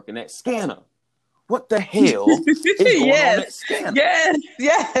out here working at Scanner? What the hell is going on at Scanner?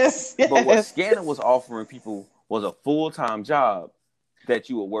 Yes. But what Scanner was offering people was a full-time job that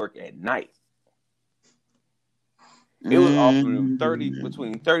you would work at night. It was offering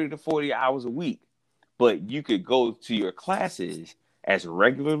between 30 to 40 hours a week, but you could go to your classes as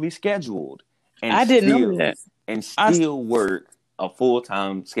regularly scheduled, and I didn't know that, and still work a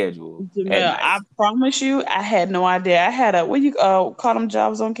full-time schedule. Jamel, I promise you, I had no idea. I had what you call them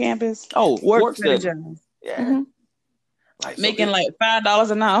jobs on campus? Oh, work study jobs. Yeah, like making like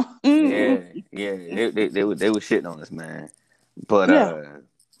 $5 an hour. Yeah. They were shitting on us, man. But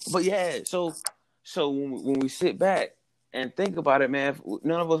yeah. So when we sit back and think about it, man,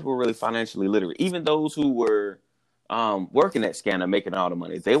 none of us were really financially literate. Even those who were working at Scanner, making all the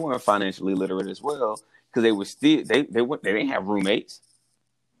money, they weren't financially literate as well. Because they were still they didn't have roommates.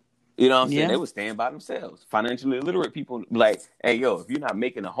 You know what I'm saying? They were staying by themselves. Financially illiterate people like, hey, yo, if you're not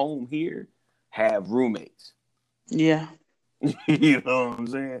making a home here, have roommates. Yeah. You know what I'm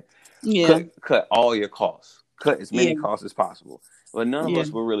saying? Yeah. Cut all your costs. Cut as many costs as possible. But none of us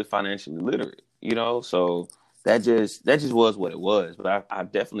were really financially literate, so that just was what it was. But I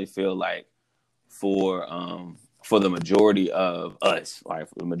definitely feel like for for the majority of us, like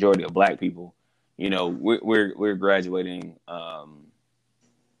for the majority of Black people, we're graduating,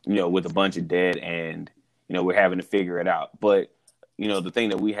 with a bunch of debt, and we're having to figure it out. But the thing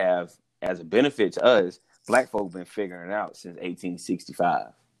that we have as a benefit to us, Black folk been figuring it out since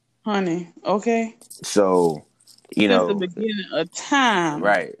 1865. Honey, okay. So, Since the beginning of time.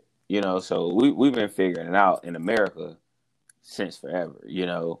 Right. So we've been figuring it out in America since forever,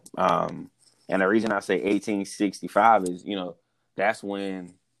 and the reason I say 1865 is, that's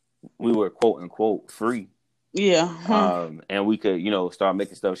when we were quote unquote free. Yeah. And we could, start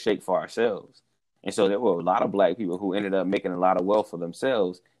making stuff shake for ourselves. And so there were a lot of Black people who ended up making a lot of wealth for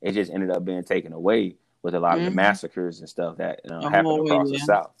themselves. It just ended up being taken away with a lot of the massacres and stuff that happened across the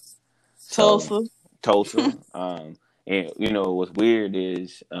South. Tulsa. And what's weird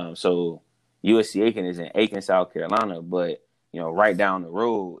is so USC Aiken is in Aiken, South Carolina, but right down the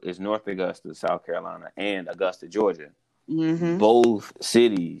road is North Augusta, South Carolina, and Augusta, Georgia. Both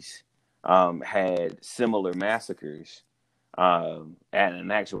cities had similar massacres. And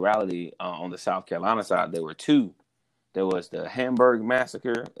in actuality, on the South Carolina side, there were two. There was the Hamburg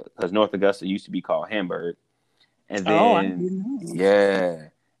massacre, because North Augusta used to be called Hamburg, and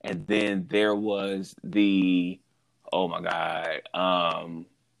then and then there was the oh my God.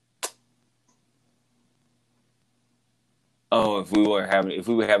 If we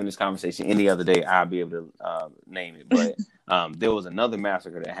were having this conversation any other day, I'd be able to name it. But there was another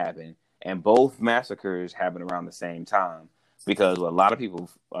massacre that happened, and both massacres happened around the same time. Because what a lot of people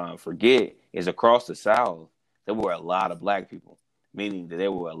forget is across the South, there were a lot of Black people, meaning that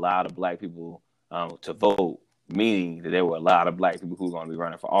there were a lot of Black people to vote, meaning that there were a lot of Black people who were going to be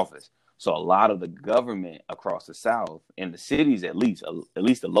running for office. So a lot of the government across the South, in the cities at least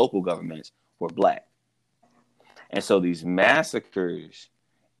the local governments, were Black. And so these massacres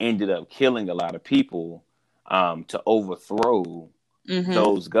ended up killing a lot of people to overthrow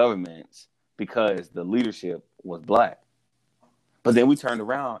those governments because the leadership was Black. But then we turned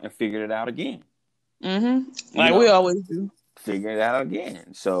around and figured it out again. Like we always do. Figuring it out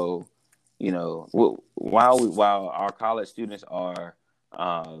again. So, while our college students are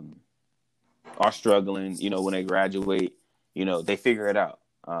struggling, when they graduate, they figure it out.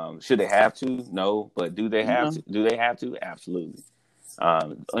 Should they have to? No. But do they have to? Do they have to? Absolutely.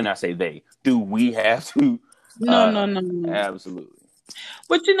 And I say they. Do we have to? No. Absolutely.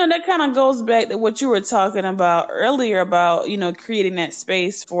 But that kind of goes back to what you were talking about earlier about creating that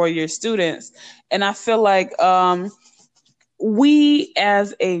space for your students, and I feel like we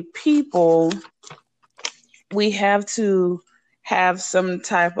as a people, we have to have some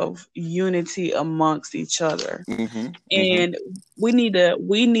type of unity amongst each other, and we need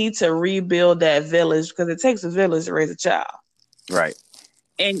to rebuild that village, because it takes a village to raise a child, right?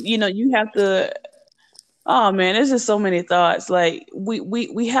 And you have to. Oh man, there's just so many thoughts. Like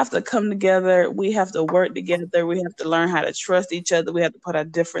we have to come together. We have to work together. We have to learn how to trust each other. We have to put our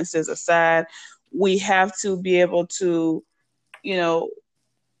differences aside. We have to be able to,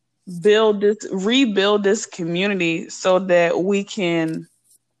 rebuild this community so that we can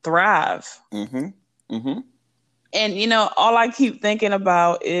thrive. And all I keep thinking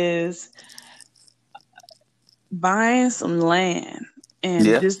about is buying some land and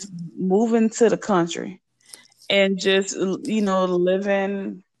just moving to the country. And just,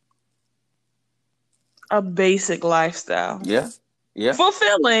 living a basic lifestyle. Yeah.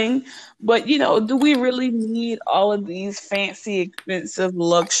 Fulfilling. But, do we really need all of these fancy, expensive,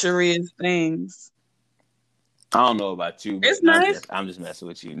 luxurious things? I don't know about you. But it's nice. I'm just messing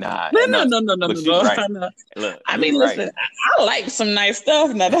with you. Nah. No. Right. Look, I mean, listen, I like some nice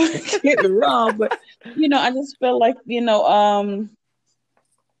stuff. Now, don't get me wrong. But, I just feel like,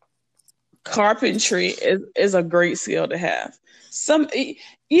 carpentry is a great skill to have. I'm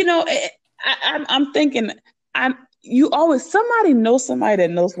thinking, somebody knows somebody that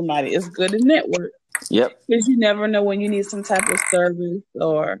knows somebody. It's good to network. Yep. Because you never know when you need some type of service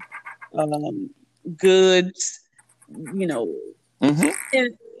or goods.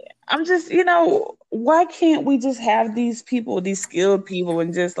 And I'm just, why can't we just have these people, these skilled people,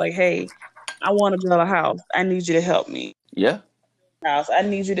 and just like, hey, I want to build a house. I need you to help me. Yeah. House. I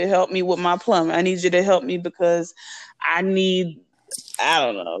need you to help me with my plumbing. I need you to help me because I need, I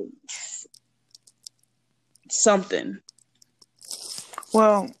don't know, something.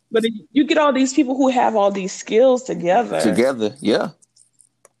 Well, but you get all these people who have all these skills together. Yeah.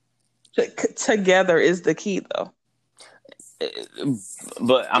 Together is the key, though.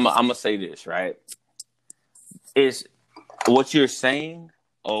 But I'm gonna say this, right? Is what you're saying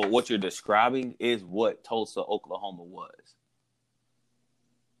or what you're describing is what Tulsa, Oklahoma was.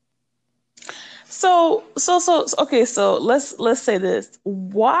 Okay, so let's say this.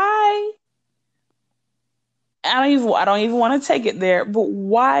 Why I don't even want to take it there, but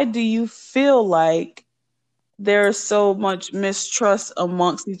why do you feel like there's so much mistrust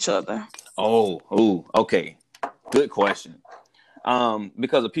amongst each other? Okay. Good question.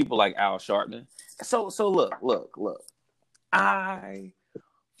 Because of people like Al Sharpton. So look. I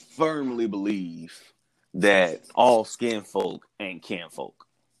firmly believe that all skin folk ain't kin folk.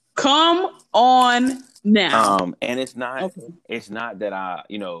 Come on now. And it's not Okay. that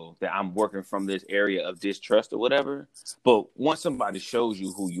that I'm working from this area of distrust or whatever. But once somebody shows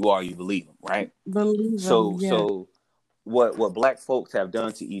you who you are, you believe them, right? Believe them, yeah. So what black folks have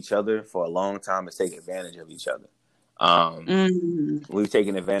done to each other for a long time is take advantage of each other. Mm. We've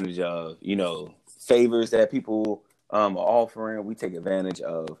taken advantage of, favors that people are offering. We take advantage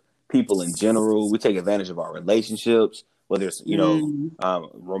of people in general. We take advantage of our relationships, whether it's, Mm.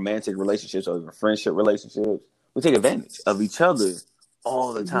 romantic relationships or even friendship relationships. We take advantage of each other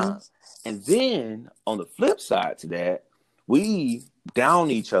all the Mm-hmm. time. And then on the flip side to that, we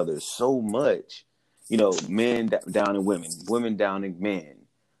down each other so much, men downing women, women downing men,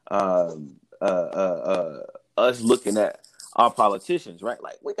 um, us looking at our politicians, right?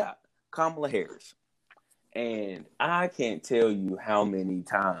 Like we got Kamala Harris, and I can't tell you how many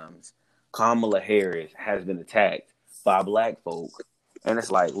times Kamala Harris has been attacked by black folk, and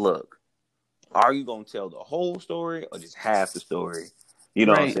it's like, look, are you gonna tell the whole story or just half the story? You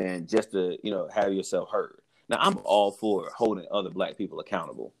know what I'm Right. saying? Just to have yourself heard. Now I'm all for holding other black people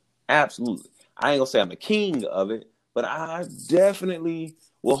accountable. Absolutely. I ain't gonna say I'm a king of it, but I definitely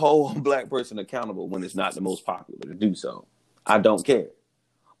will hold a black person accountable when it's not the most popular to do so. I don't care.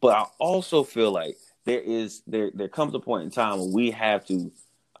 But I also feel like there comes a point in time when we have to,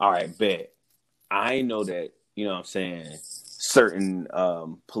 all right, bet. I know that, what I'm saying, certain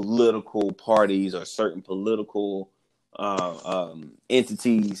political parties or certain political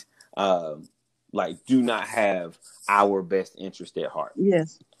entities like do not have our best interest at heart.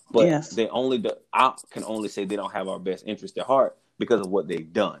 Yes. But Yes. I can only say they don't have our best interest at heart because of what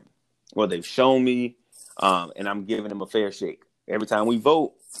they've done, what they've shown me, and I'm giving them a fair shake. Every time we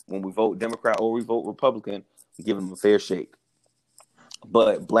vote, when we vote Democrat or we vote Republican, we give them a fair shake.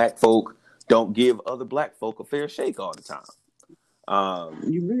 But black folk don't give other black folk a fair shake all the time.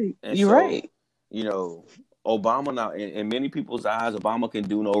 You're right. And You're so, right. Obama now, in many people's eyes, Obama can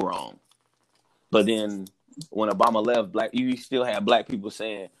do no wrong. But then when Obama left, you still have black people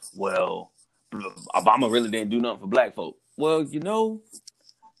saying, well, Obama really didn't do nothing for black folk. Well,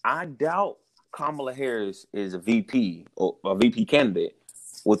 I doubt Kamala Harris is a VP or a VP candidate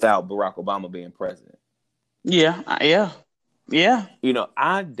without Barack Obama being president. Yeah. Yeah. Yeah.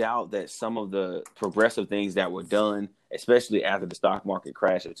 I doubt that some of the progressive things that were done, especially after the stock market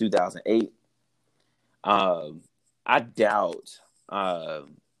crash of 2008, I doubt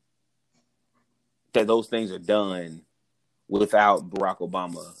that those things are done without Barack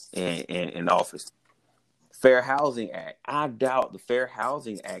Obama in office. Fair Housing Act. I doubt the Fair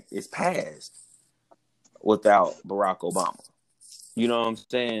Housing Act is passed without Barack Obama. You know what I'm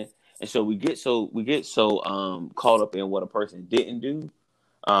saying? And so we get so caught up in what a person didn't do.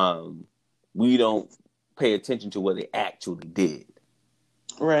 We don't pay attention to what they actually did.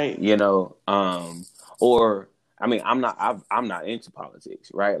 Right. Or I mean, I'm not into politics,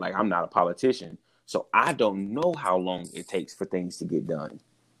 right? Like I'm not a politician, so I don't know how long it takes for things to get done.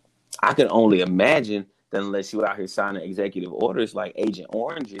 I can only imagine that unless you're out here signing executive orders like Agent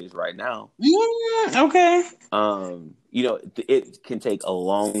Orange is right now, Okay. it can take a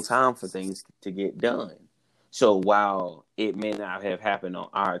long time for things to get done. So while it may not have happened on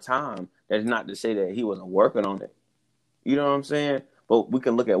our time, that's not to say that he wasn't working on it. You know what I'm saying? But we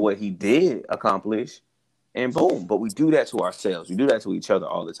can look at what he did accomplish and boom. But we do that to ourselves. We do that to each other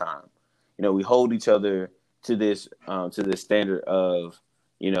all the time. We hold each other to this standard of,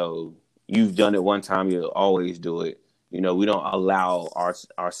 you've done it one time, you'll always do it. We don't allow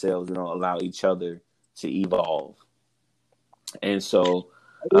ourselves, we don't allow each other to evolve. And so,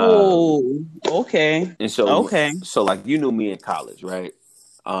 okay. And so, Okay. like you knew me in college, right?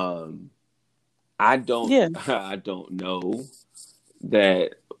 I don't, Yeah. I don't know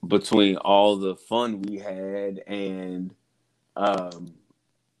that between all the fun we had and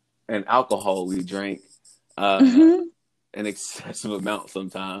alcohol we drank, Mm-hmm. an excessive amount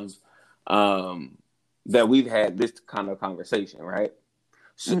sometimes, that we've had this kind of conversation, right?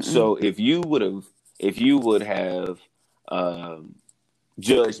 So if you would have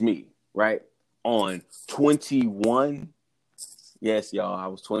judged me, right, on 21. Yes, y'all, I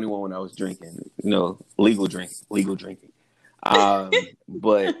was 21 when I was drinking, legal drinking.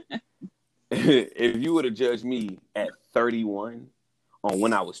 But if you would have judged me at 31 on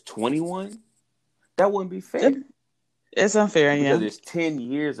when I was 21, that wouldn't be fair. It's unfair, Because yeah. there's 10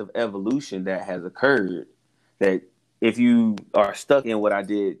 years of evolution that has occurred that if you are stuck in what I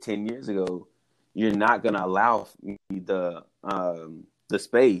did 10 years ago, you're not going to allow me the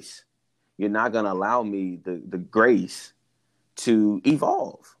space. You're not going to allow me the grace to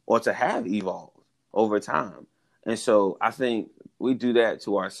evolve or to have evolved over time. And so I think we do that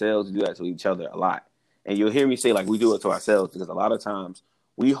to ourselves, we do that to each other a lot. And you'll hear me say like we do it to ourselves because a lot of times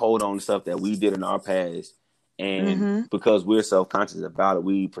we hold on to stuff that we did in our past. And because we're self-conscious about it,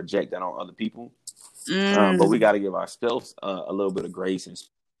 we project that on other people. But we got to give ourselves a little bit of grace and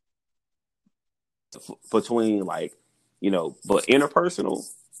between like, but interpersonal,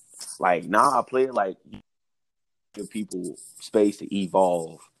 like I play it like give people space to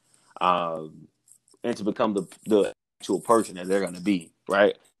evolve and to become the actual person that they're going to be,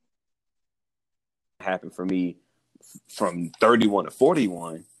 right? Happened for me from 31 to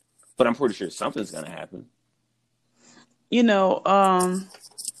 41, but I'm pretty sure something's going to happen.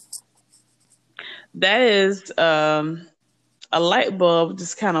 That is a light bulb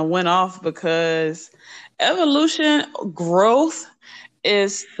just kind of went off because evolution, growth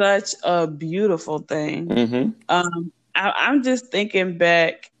is such a beautiful thing. I'm just thinking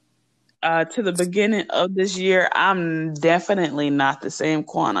back to the beginning of this year. I'm definitely not the same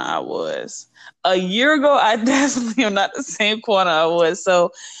Quanta I was a year ago. I definitely am not the same Quanta I was.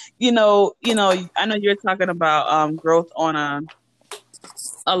 So, I know you're talking about growth on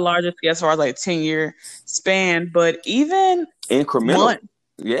a larger scale as far as like 10-year span, but even incremental.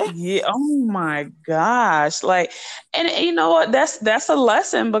 Yeah. Oh my gosh. Like, and you know what? That's a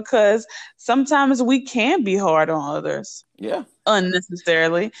lesson because sometimes we can be hard on others. Yeah.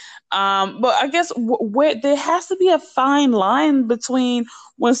 Unnecessarily. But I guess where there has to be a fine line between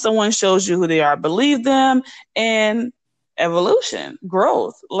when someone shows you who they are, believe them, and evolution,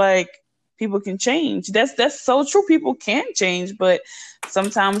 growth. Like people can change. That's so true. People can change, but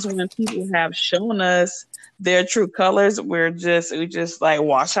sometimes when people have shown us their true colors, we just like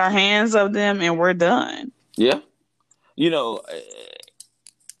wash our hands of them and we're done. Yeah.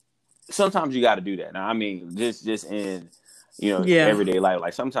 Sometimes you got to do that. Now, I mean, just in everyday life,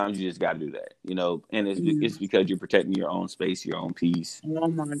 like sometimes you just got to do that. And it's because you're protecting your own space, your own peace,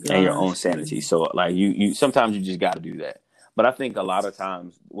 and your own sanity. So like you sometimes you just got to do that. But I think a lot of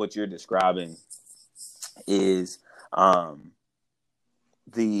times what you're describing is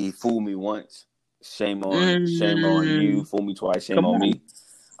the fool me once, shame on you, fool me twice, shame on me.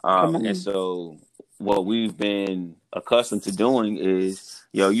 And so what we've been accustomed to doing is,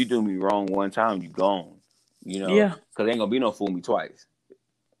 you do me wrong one time, you gone. Because ain't gonna be no fool me twice.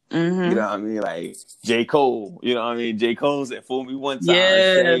 You know what I mean? Like J. Cole, you know what I mean? J. Cole said, fool me one time,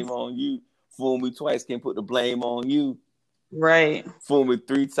 shame on you. Fool me twice, can't put the blame on you. Right. Fool me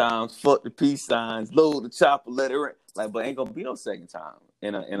 3 times, fuck the peace signs, load the chopper, let it rain. Like, but ain't gonna be no second time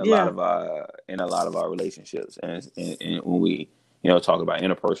in a lot of our relationships, and when we talk about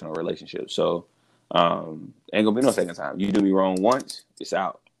interpersonal relationships. So ain't gonna be no second time. You do me wrong once, it's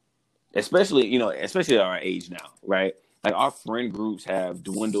out. Especially at our age now, right? Like our friend groups have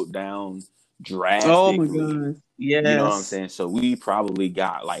dwindled down drastically. Oh my God. Yes. You know what I'm saying? So we probably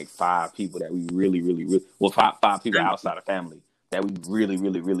got like 5 people that we really, really, really, five people outside of family that we really,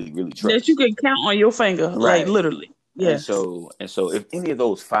 really, really, really trust. That you can count on your finger, right. Like literally. Yeah. And so if any of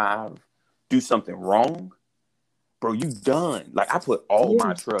those 5 do something wrong, bro, you done. Like I put all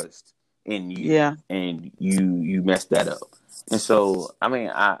my trust in you. Yeah. And you messed that up. And so I mean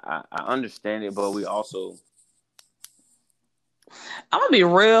I understand it, but we also, I'm gonna be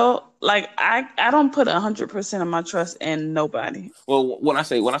real. Like I don't put 100% of my trust in nobody. Well, when I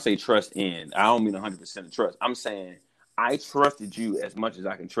say trust in, I don't mean 100% of trust. I'm saying I trusted you as much as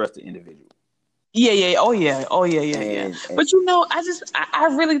I can trust the individual. Yeah. Oh yeah. But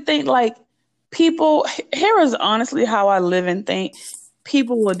I really think like people. Here is honestly how I live and think.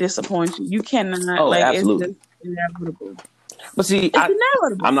 People will disappoint you. You cannot. Oh, like, absolutely. It's just inevitable. But see,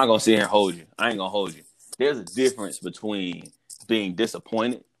 inevitable. I'm not gonna sit here and hold you. I ain't gonna hold you. There's a difference between being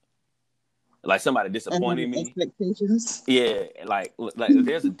disappointed, like somebody disappointed me. Expectations. Yeah, like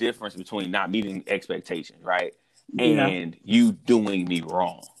there's a difference between not meeting expectations, right, and you doing me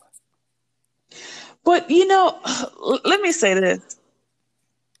wrong. But let me say this.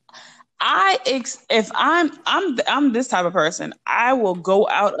 If I'm this type of person, I will go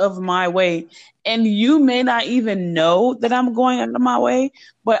out of my way, and you may not even know that I'm going out of my way,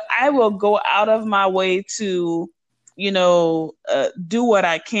 but I will go out of my way to, do what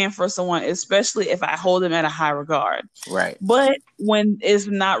I can for someone, especially if I hold them at a high regard. Right. But when it's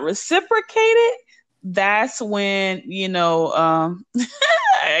not reciprocated, that's when,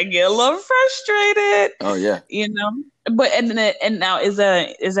 I get a little frustrated. Oh yeah. But and now is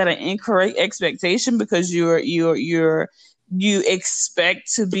that an incorrect expectation because you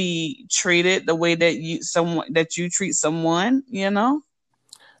expect to be treated the way that you treat someone,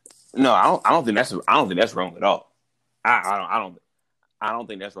 No, I don't think that's wrong at all. I don't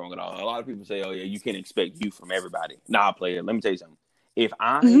think that's wrong at all. A lot of people say, "Oh yeah, you can't expect you from everybody." Nah, player. Let me tell you something. If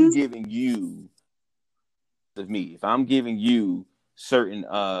I'm Mm-hmm. giving you if I'm giving you certain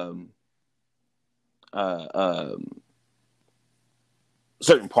uh, um,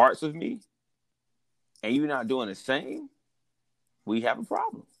 certain parts of me, and you're not doing the same, we have a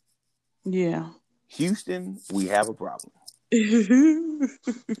problem. Yeah. Houston, we have a problem. Mm-hmm.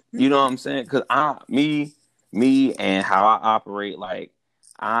 You know what I'm saying? Because me, and how I operate, like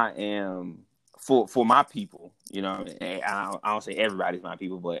I am for my people. And I don't say everybody's my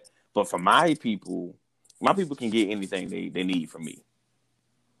people, but for my people can get anything they need from me.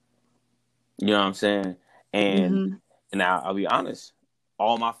 You know what I'm saying? And now I'll be honest,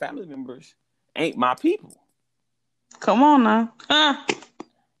 all my family members ain't my people. Come on now. Huh.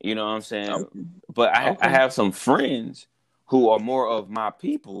 You know what I'm saying? Okay. But I Okay. have some friends who are more of my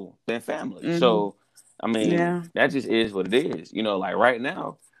people than family. Mm-hmm. So, I mean, Yeah. that just is what it is. Like right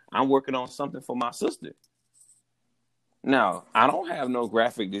now, I'm working on something for my sister. Now, I don't have no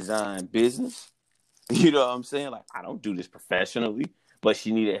graphic design business. You know what I'm saying? Like, I don't do this professionally, but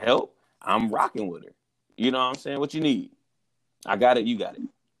she needed help. I'm rocking with her. You know what I'm saying? What you need? I got it. You got it.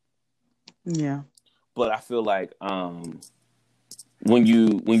 Yeah. But I feel like when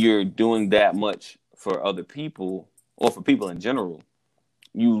you're doing that much for other people or for people in general,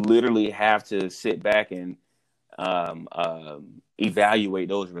 you literally have to sit back and evaluate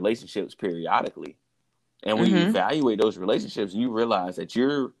those relationships periodically. And when you Mm-hmm. evaluate those relationships, you realize that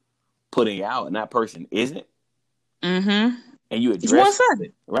you're putting out and that person isn't, Mm-hmm. and you You want address to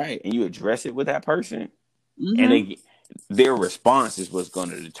say? right, and you address it with that person, and Mm-hmm. their response is what's going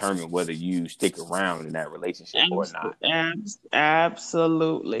to determine whether you stick around in that relationship or not.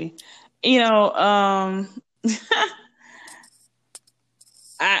 Absolutely. You know,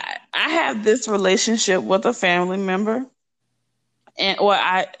 I have this relationship with a family member, and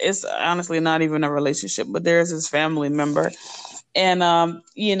it's honestly not even a relationship, but there's this family member, and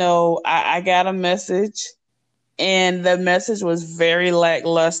I got a message, and the message was very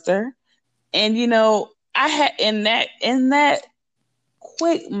lackluster, and I had in that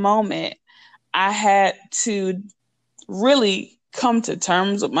quick moment, I had to really come to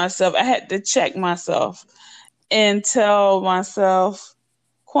terms with myself. I had to check myself and tell myself,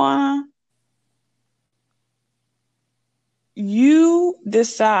 Quana, you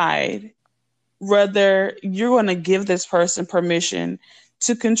decide whether you're going to give this person permission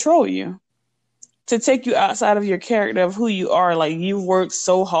to control you, to take you outside of your character of who you are. Like, you've worked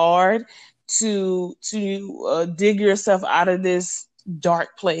so hard to dig yourself out of this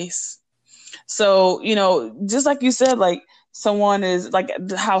dark place. So, just like you said, like, someone is like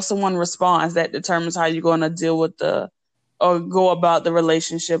how someone responds that determines how you're going to deal with or go about the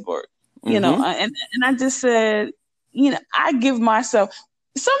relationship, or Mm-hmm. and I just said, I give myself,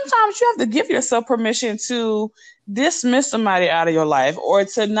 sometimes you have to give yourself permission to dismiss somebody out of your life, or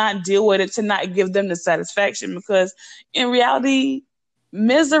to not deal with it, to not give them the satisfaction, because in reality,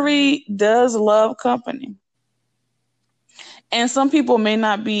 misery does love company. And some people may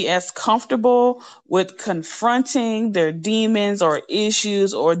not be as comfortable with confronting their demons or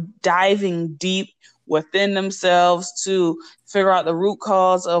issues, or diving deep within themselves to figure out the root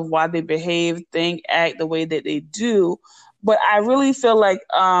cause of why they behave, think, act the way that they do. But I really feel like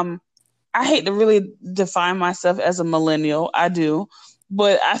I hate to really define myself as a millennial. I do.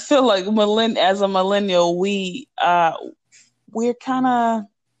 But I feel like as a millennial, we're kind of,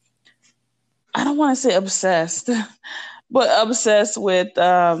 I don't want to say obsessed, but obsessed with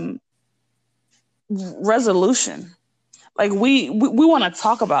resolution. Like, we want to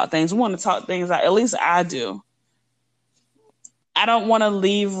talk about things. We want to talk things out. At least I do. I don't want to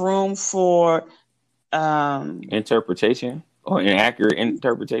leave room for Interpretation or inaccurate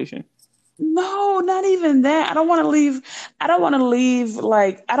interpretation. no, not even that. I don't want to leave,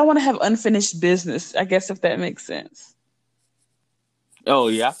 like, I don't want to have unfinished business, I guess, if that makes sense. Oh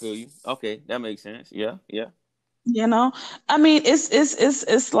yeah, I feel you. Okay, that makes sense. Yeah, yeah. You know? I mean,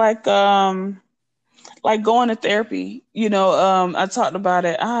 it's like going to therapy. I talked about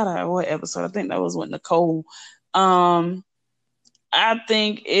it. I don't know what episode. I think that was with Nicole. Um I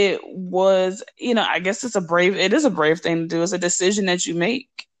think it was, I guess it is a brave thing to do. It's a decision that you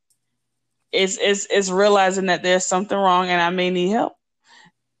make. It's realizing that there's something wrong and I may need help.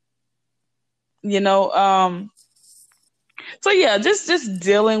 You know, so yeah, just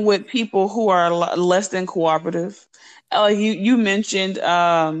dealing with people who are less than cooperative. Like you mentioned,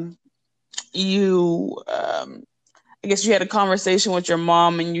 you I guess you had a conversation with your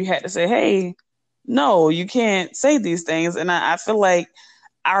mom and you had to say, hey, no, you can't say these things. And I feel like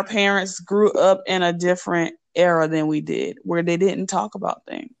our parents grew up in a different era than we did, where they didn't talk about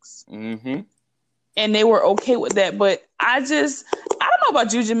things. Mm-hmm. And they were okay with that. But I don't know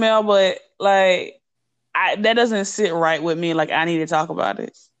about you, Jamel, but like, that doesn't sit right with me. Like, I need to talk about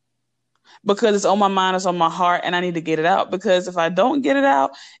it because it's on my mind, it's on my heart, and I need to get it out. Because if I don't get it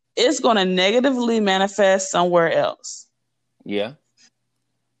out, it's going to negatively manifest somewhere else. Yeah.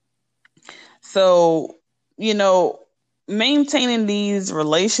 So, maintaining these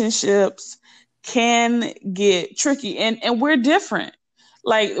relationships can get tricky, and we're different.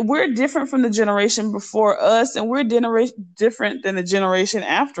 Like, we're different from the generation before us, and we're different than the generation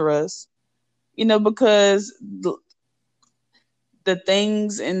after us. Because the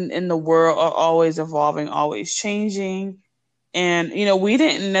things in the world are always evolving, always changing. And, we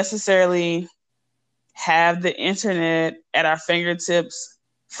didn't necessarily have the internet at our fingertips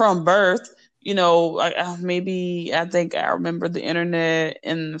from birth. Maybe I think I remember the internet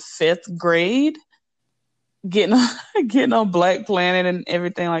in 5th grade, getting on Black Planet and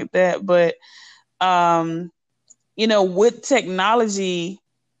everything like that. But, with technology,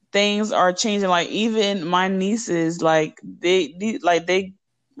 things are changing. Like, even my nieces, like they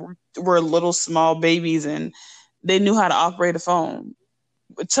were little small babies and they knew how to operate a phone.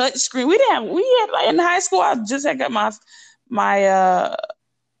 Touch screen. We had like in high school. I just had got my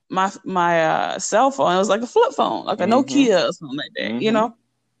cell phone. It was like a flip phone, like a Nokia or something like that.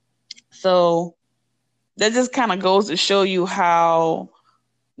 So that just kind of goes to show you how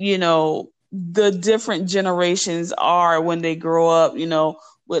the different generations are when they grow up.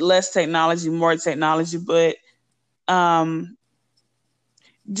 With less technology, more technology, but dealing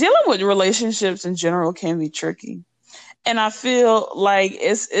with relationships in general can be tricky. And I feel like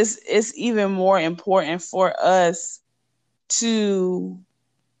it's even more important for us to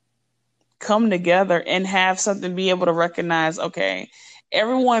come together and have something, be able to recognize, okay,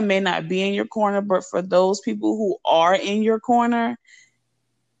 everyone may not be in your corner, but for those people who are in your corner,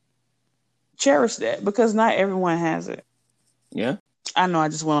 cherish that, because not everyone has it. Yeah. I know I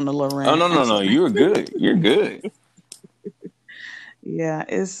just went on a little rant. Oh, no. You're good. You're good. Yeah,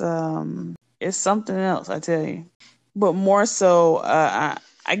 it's something else, I tell you. But more so,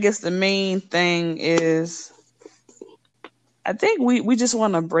 I guess the main thing is, I think we just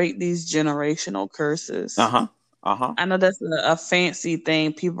want to break these generational curses. I know that's a fancy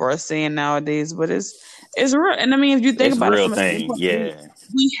thing people are saying nowadays, but it's real. And I mean, if you think about it from a thing, standpoint,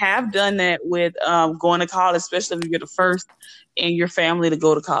 we have done that with going to college, especially if you're the first in your family to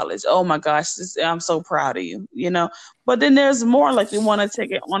go to college. Oh my gosh, I'm so proud of you, But then there's more. Like, we want to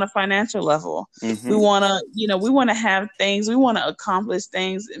take it on a financial level. We want to, we want to have things. We want to accomplish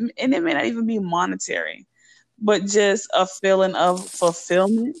things, and it may not even be monetary, but just a feeling of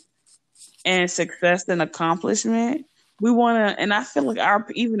fulfillment and success and accomplishment. We want to, and I feel like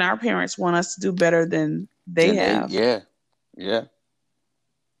even our parents want us to do better than they have. Yeah.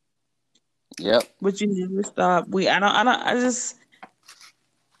 Yep. But you never stop. It's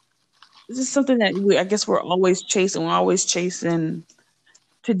just something that I guess we're always chasing. We're always chasing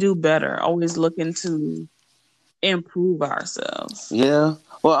to do better, always looking to improve ourselves. Yeah.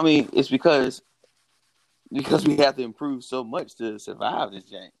 Well, I mean, it's because we have to improve so much to survive this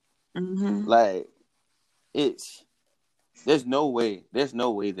game. Mm-hmm. Like, there's no way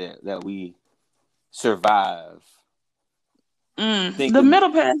that we survive. The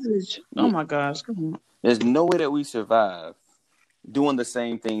Middle Passage. Oh my gosh. Come on. There's no way that we survive doing the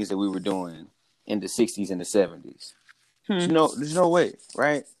same things that we were doing in the 60s and the 70s. There's no way,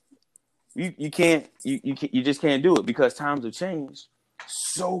 right? You can't, you just can't do it, because times have changed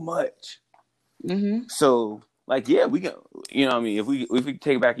so much. Mm-hmm. So, like, yeah, we can, what I mean, if we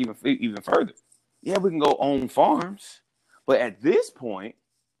take it back even further, yeah, we can go own farms. But at this point,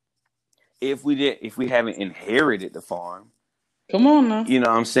 if we haven't inherited the farm, come on now. You know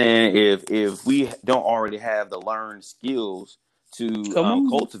what I'm saying? If we don't already have the learned skills to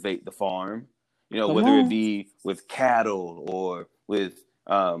cultivate the farm, whether it be with cattle or with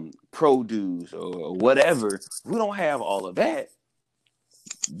produce or whatever, we don't have all of that.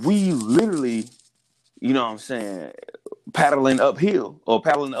 We literally, you know what I'm saying, paddling uphill or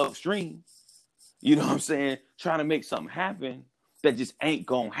paddling upstream, you know what I'm saying, trying to make something happen that just ain't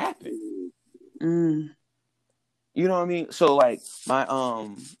gonna happen. Mm. You know what I mean? So like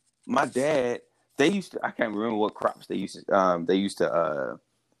my dad, they used to, I can't remember what crops they used to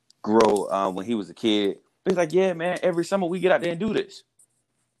grow when he was a kid. He's like, yeah, man, every summer we get out there and do this.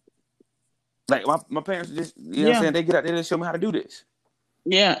 Like my parents just, you know what I'm Yeah. saying, they get out there and show me how to do this.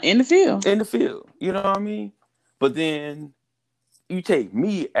 Yeah. In the field. In the field. You know what I mean? But then you take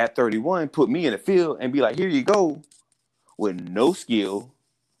me at 31, put me in the field and be like, here you go, with no skill,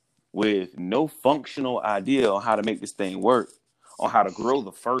 with no functional idea on how to make this thing work, on how to grow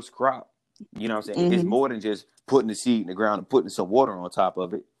the first crop. You know what I'm saying? It's more than just putting the seed in the ground and putting some water on top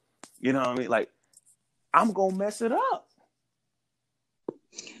of it. You know what I mean? Like, I'm going to mess it up.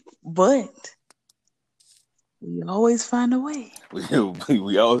 But we always find a way.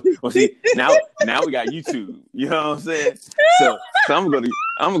 we all, well, see, now we got YouTube. You know what I'm saying? So I'm gonna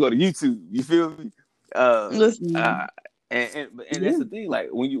go to YouTube. You feel me? Listen, and that's the thing. Like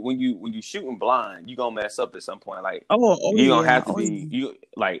when you shooting blind, you gonna mess up at some point. Like oh you gonna yeah, have to be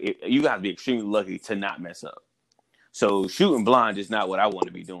you got to be extremely lucky to not mess up. So shooting blind is not what I want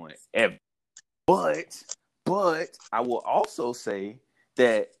to be doing ever. But I will also say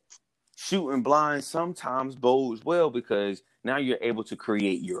that shooting blind sometimes bodes well because now you're able to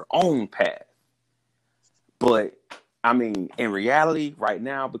create your own path. But I mean, in reality, right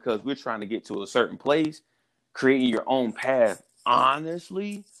now, because we're trying to get to a certain place, creating your own path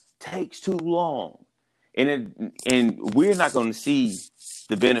honestly takes too long. And we're not going to see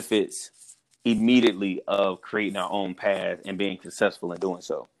the benefits immediately of creating our own path and being successful in doing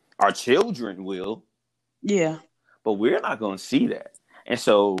so. Our children will. Yeah. But we're not going to see that. And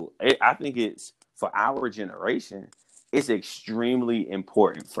so I think it's, for our generation, it's extremely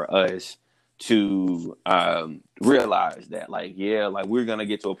important for us to realize that, like, yeah, like we're going to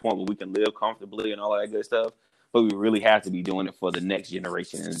get to a point where we can live comfortably and all that good stuff. But we really have to be doing it for the next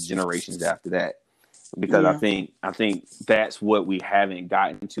generation and the generations after that. Because I think that's what we haven't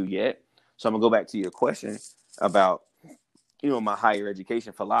gotten to yet. So I'm going to go back to your question about, my higher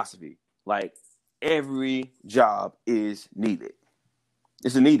education philosophy. Like, every job is needed.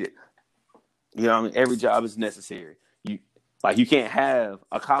 It's needed. You know what I mean? Every job is necessary. You can't have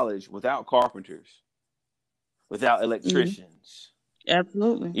a college without carpenters, without electricians.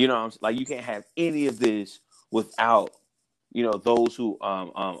 Absolutely. You know, like you can't have any of this without, those who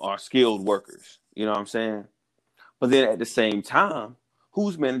are skilled workers. You know what I'm saying? But then at the same time,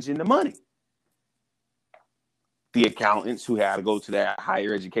 who's managing the money? The accountants who had to go to that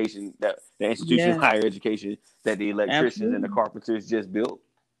higher education, that the institution of higher education that the electricians and the carpenters just built.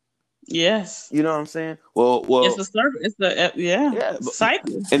 Yes. You know what I'm saying? Well, it's a circle. It's the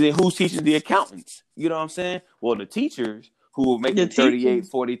cycle. And then who's teaching the accountants? You know what I'm saying? Well, the teachers who are making 38,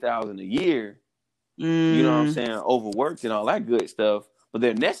 40,000 a year. You know what I'm saying? Overworked and all that good stuff, but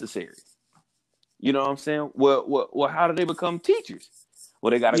they're necessary. You know what I'm saying? Well, how do they become teachers? Well,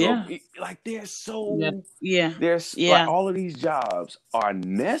 they gotta go. Like they're so. There's like all of these jobs are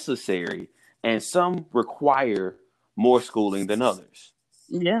necessary, and some require more schooling than others.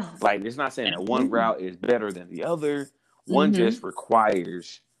 Yeah. Like it's not saying that one route is better than the other. One just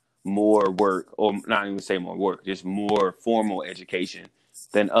requires more work, or not even say more work, just more formal education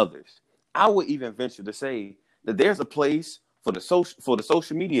than others. I would even venture to say that there's a place for the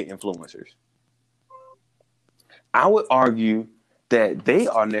social media influencers. I would argue that they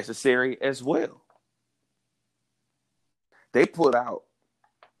are necessary as well. They put out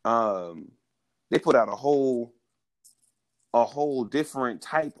a whole different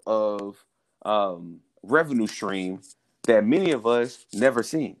type of revenue stream that many of us never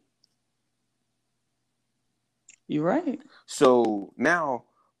seen. You're right. So now,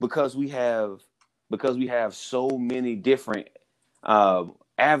 because we have so many different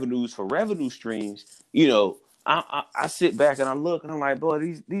avenues for revenue streams, I sit back and I look and I'm like,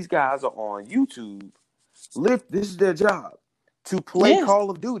 boy, these guys are on YouTube. This is their job, to play Call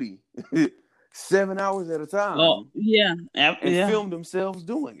of Duty 7 hours at a time. Oh, yeah. And film themselves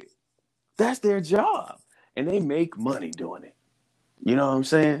doing it. That's their job. And they make money doing it. You know what I'm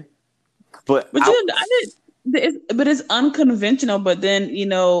saying? But it's unconventional. But then,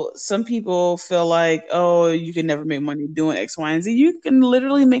 some people feel like, oh, you can never make money doing X, Y, and Z. You can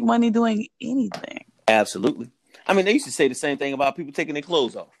literally make money doing anything. Absolutely. I mean, they used to say the same thing about people taking their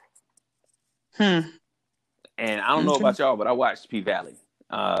clothes off. And I don't know about y'all, but I watched P-Valley.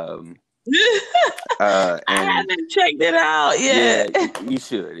 I haven't checked it out yet. Yeah, you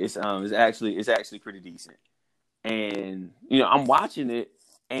should. It's actually pretty decent. And I'm watching it,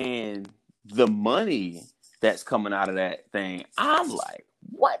 and the money that's coming out of that thing, I'm like,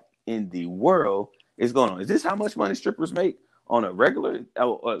 what in the world is going on? Is this how much money strippers make on a regular,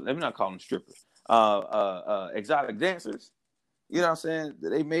 let me not call them strippers, exotic dancers, you know what I'm saying, that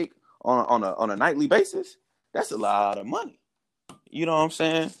they make on a nightly basis, that's a lot of money. You know what I'm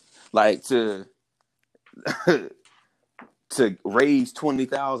saying? Like to to raise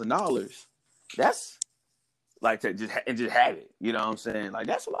 $20,000, that's like to just have it. You know what I'm saying? Like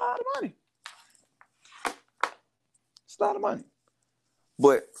that's a lot of money. It's a lot of money.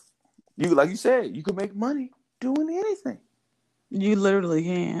 But you, like you said, you can make money doing anything. You literally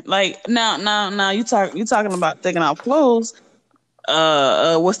can. Like now you talking about taking off clothes.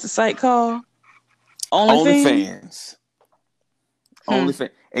 What's the site called? OnlyFans. OnlyFans. OnlyFans.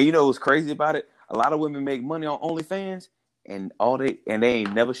 And you know what's crazy about it? A lot of women make money on OnlyFans, and they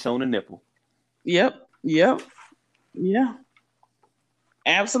ain't never shown a nipple. Yep. Yeah.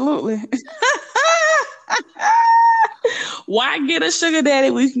 Absolutely. Why get a sugar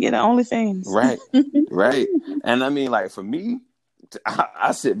daddy when you can get an OnlyFans? Right. Right. And I mean, like for me,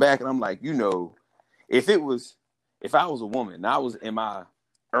 I sit back and I'm like, you know, if I was a woman and I was in my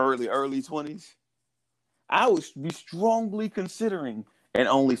early 20s, I would be strongly considering an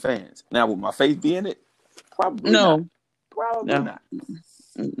OnlyFans. Now, would my face be in it? Probably No. not. Probably No. not.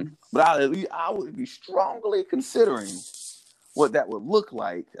 But I would be strongly considering what that would look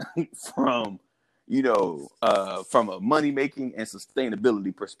like from, you know, from a money making and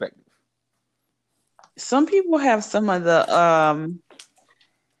sustainability perspective. Some people have some of the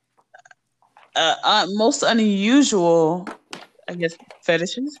most unusual, I guess,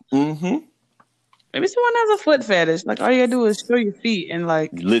 fetishes. Mm-hmm. Maybe someone has a foot fetish. Like all you gotta do is show your feet and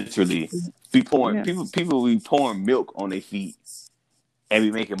like literally be pouring yeah. people be pouring milk on their feet and be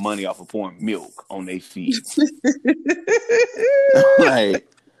making money off of pouring milk on their feet.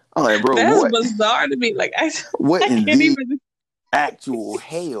 I'm like, bro, that's what? bizarre to me. Like What I in can't the even actual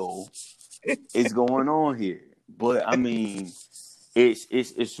hell is going on here? But I mean,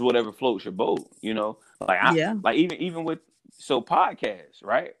 it's whatever floats your boat, you know. Like even with podcasts,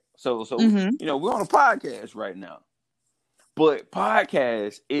 right? So Mm-hmm. you know, we're on a podcast right now, but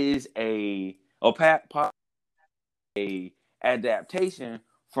podcast is a adaptation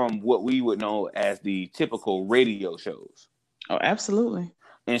from what we would know as the typical radio shows. Oh, absolutely.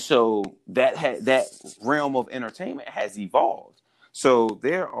 And so that realm of entertainment has evolved. So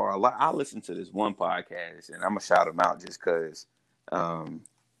there are a lot. I listened to this one podcast, and I'm gonna shout them out just because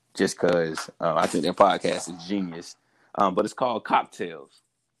I think their podcast is genius. But it's called Cocktails.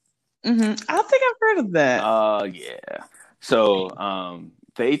 Mm-hmm. I think I've heard of that. Yeah. So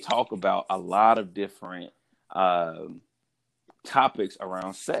they talk about a lot of different topics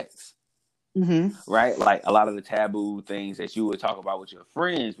around sex. Mm-hmm. Right? Like a lot of the taboo things that you would talk about with your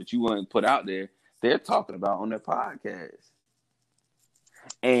friends, but you wouldn't put out there, they're talking about on their podcast.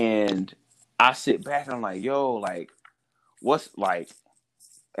 And I sit back and I'm like, yo, like, what's like,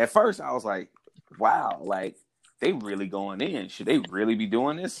 at first I was like, wow, like, they really going in. Should they really be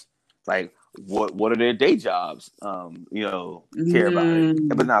doing this? Like, what are their day jobs? You know, care about it.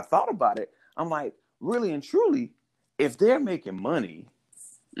 But then I thought about it. I'm like, really and truly, if they're making money,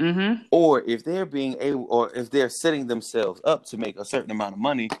 mm-hmm. or if they're being able, or if they're setting themselves up to make a certain amount of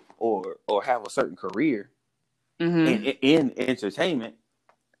money, or have a certain career in entertainment,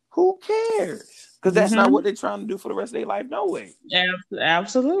 who cares? Because that's not what they're trying to do for the rest of their life, no way.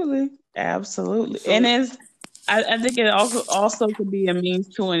 Absolutely. So, and I think it also could be a means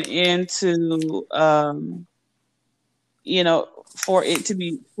to an end to you know, for it to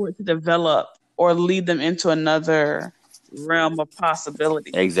develop or lead them into another realm of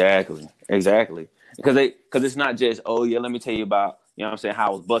possibility. Exactly. Because it's not just, oh yeah, let me tell you about, you know what I'm saying, how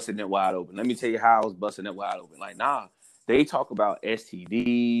I was busting it wide open. Let me tell you how I was busting it wide open. Like, nah, they talk about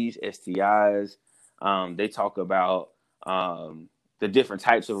STDs, STIs. They talk about the different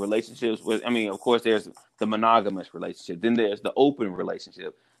types of relationships. Of course, there's the monogamous relationship. Then there's the open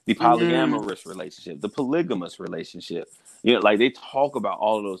relationship, the polyamorous relationship, the polygamous relationship. You know, like they talk about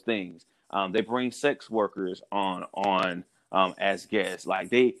all of those things. They bring sex workers on as guests. Like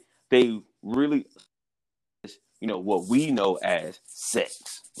they really, you know, what we know as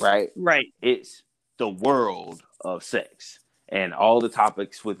sex, right? Right. It's the world of sex and all the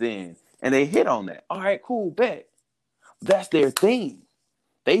topics within, and they hit on that. All right, cool, bet. That's their thing.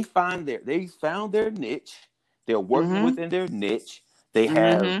 They found their niche. They're working within their niche.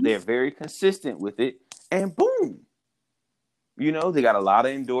 They're very consistent with it, and boom. You know, they got a lot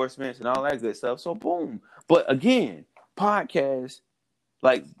of endorsements and all that good stuff. So boom. But again, podcasts,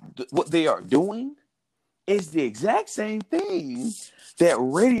 like what they are doing is the exact same thing that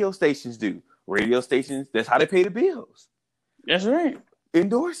radio stations do. Radio stations, that's how they pay the bills. That's right.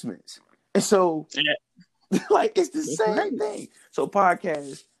 Endorsements. And so Like, it's the That's right. same thing. So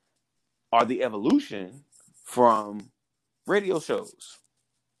podcasts are the evolution from radio shows.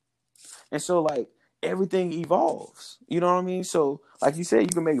 And so, like, everything evolves. You know what I mean? So, like you said, you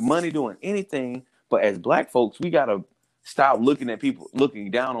can make money doing anything, but as Black folks, we gotta stop looking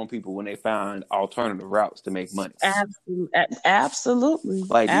down on people when they find alternative routes to make money. Absolutely.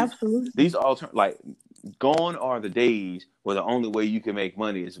 Like these Absolutely. like, gone are the days where the only way you can make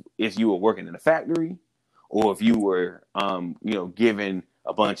money is if you were working in a factory or if you were, given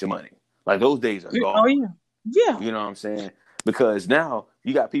a bunch of money. Like, those days are Oh gone. yeah. Yeah. You know what I'm saying? Because now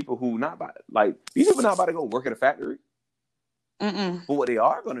you got people who these people not about to go work at a factory. Mm-mm. But what they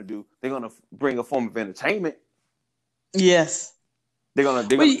are going to do, they're going to bring a form of entertainment. Yes. They're gonna.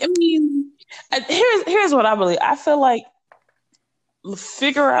 I mean, here's what I believe. I feel like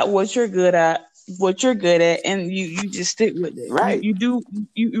figure out what you're good at, and you just stick with it. Right. You do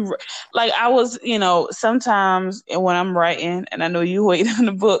you like I was, sometimes when I'm writing, and I know you waiting on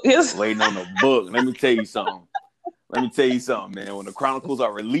the book. Waiting on the book. Let me tell you something. Man. When the Chronicles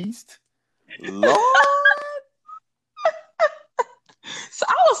are released, Lord. So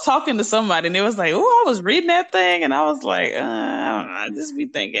I was talking to somebody, and it was like, "Oh, I was reading that thing," and I was like, "I don't know." I just be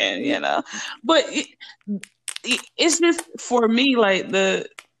thinking, but it's just for me, like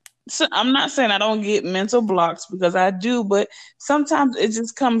So I'm not saying I don't get mental blocks because I do, but sometimes it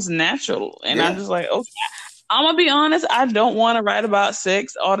just comes natural, and I'm just like, okay, I'm gonna be honest. I don't want to write about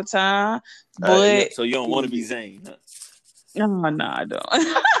sex all the time, but so you don't want to be Zane, huh? No, I don't.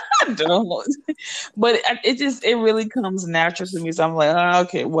 I don't. But it really comes natural to me. So I'm like,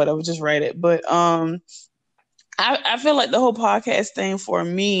 okay, whatever, just write it. But I feel like the whole podcast thing for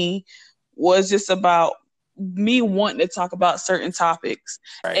me was just about me wanting to talk about certain topics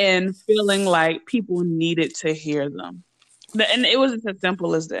and feeling like people needed to hear them. And it wasn't as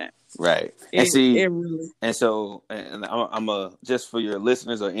simple as that. Right. Really... And so, and I'm just for your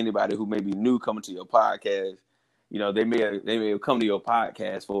listeners or anybody who may be new coming to your podcast, they may have come to your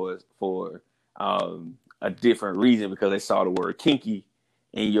podcast for a different reason because they saw the word kinky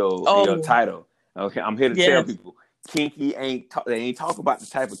in your title. Okay, I'm here to tell people, kinky they ain't talking about the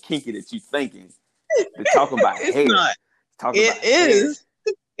type of kinky that you thinking. They're talking about hair. Not. It is.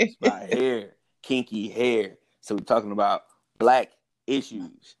 It's about hair, kinky hair. So we're talking about Black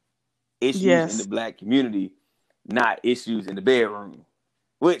issues in the Black community, not issues in the bedroom,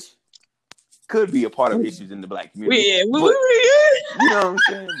 which could be a part of issues in the Black community. Yeah, but, you know what I'm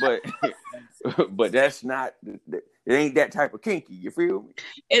saying? But that's not. It ain't that type of kinky. You feel me?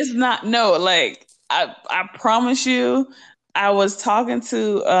 It's not. No, like I promise you. I was talking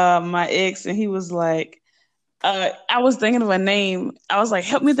to my ex, and he was like, I was thinking of a name. I was like,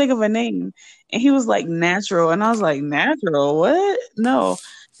 help me think of a name. And he was like, natural. And I was like, natural? What? No.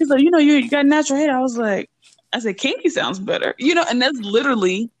 He's like, you got natural hair. I said, kinky sounds better. And that's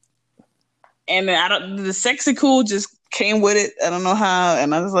literally, and the sexy cool just came with it. I don't know how.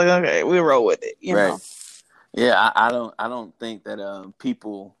 And I was like, okay, we roll with it, know? Yeah, I don't think that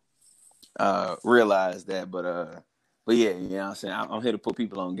people realize that, but yeah, you know what I'm saying? I'm here to put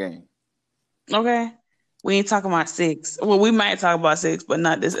people on game. Okay. We ain't talking about sex. Well, we might talk about sex, but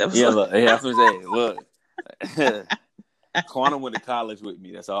not this episode. That's what I'm saying. Look, Quantum went to college with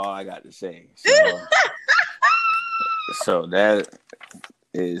me. That's all I got to say. So that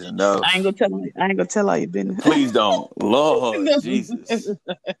is enough. I ain't gonna tell all your business. Please don't, Lord Jesus.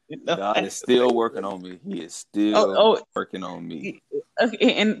 God is still working on me. He is still working on me.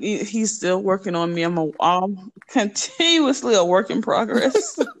 Okay, and he's still working on me. I'm continuously a work in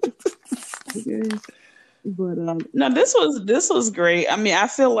progress. Okay. But no, this was great. I mean, I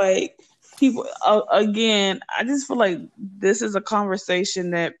feel like people again. I just feel like this is a conversation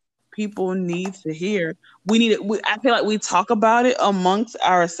that people need to hear. I feel like we talk about it amongst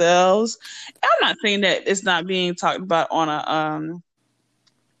ourselves. I'm not saying that it's not being talked about on a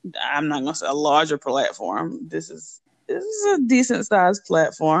I'm not gonna say a larger platform. This is a decent sized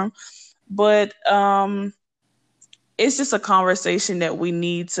platform, but it's just a conversation that we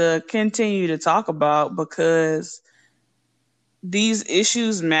need to continue to talk about because these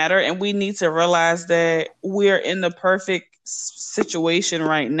issues matter, and we need to realize that we're in the perfect situation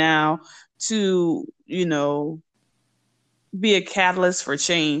right now to, be a catalyst for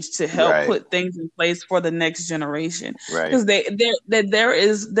change, to help put things in place for the next generation. Because there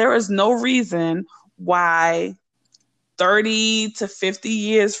is no reason why 30 to 50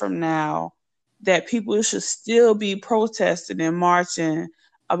 years from now that people should still be protesting and marching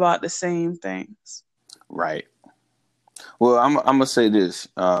about the same things. Right. Well, I'm gonna say this,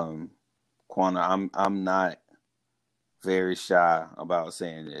 Quana. I'm not very shy about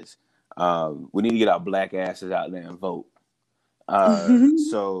saying this. We need to get our black asses out there and vote.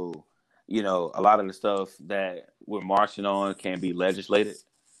 So, a lot of the stuff that we're marching on can be legislated,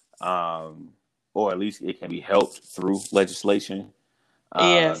 or at least it can be helped through legislation.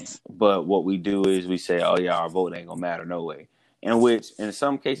 Yes. But what we do is we say, oh yeah, our vote ain't gonna matter no way. In which, in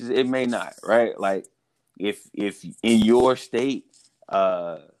some cases, it may not, right? Like if in your state,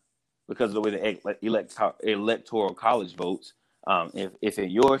 because of the way the electoral college votes, if in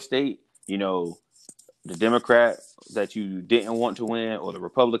your state, the Democrat that you didn't want to win or the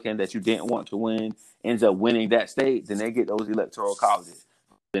Republican that you didn't want to win ends up winning that state, then they get those electoral colleges.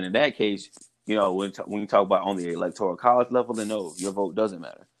 Then in that case, when you talk about on the electoral college level, then no, your vote doesn't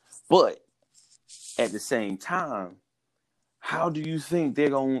matter. But at the same time, how do you think they're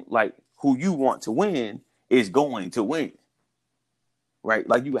going to, who you want to win is going to win? Right?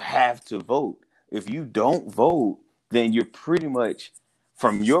 Like, you have to vote. If you don't vote, then you're pretty much,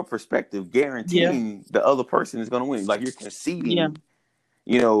 from your perspective, guaranteeing the other person is going to win. Like, you're conceding,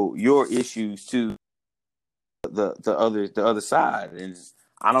 your issues to the other side. And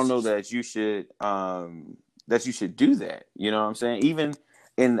I don't know that you should do that. You know what I'm saying? Even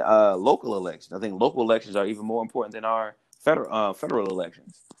in local elections, I think local elections are even more important than our federal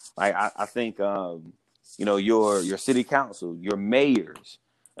elections. Like, I think your city council, your mayors,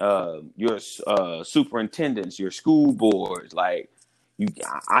 your superintendents, your school boards, I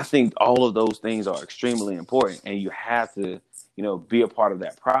think all of those things are extremely important, and you have to be a part of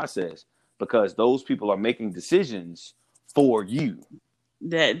that process, because those people are making decisions for you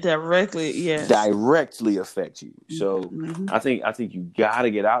that directly affect you. So I think you got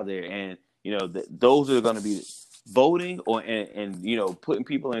to get out there, and those are going to be voting and putting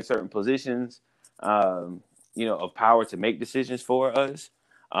people in certain positions of power to make decisions for us.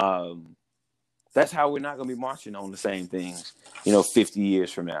 That's how we're not going to be marching on the same things 50 years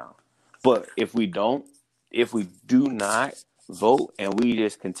from now. But if we do not vote, and we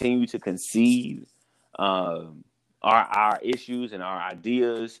just continue to concede our issues and our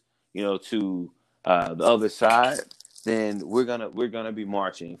ideas to the other side, then we're gonna be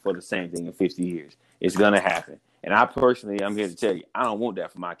marching for the same thing in 50 years. It's gonna happen. And I'm here to tell you, I don't want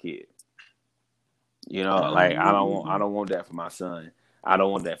that for my kid. I don't want that for my son. I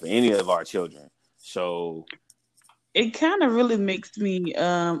don't want that for any of our children. So it kind of really makes me,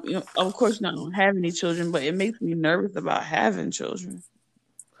 of course, not don't have any children, but it makes me nervous about having children.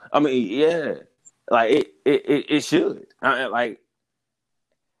 I mean, yeah, it should. I'm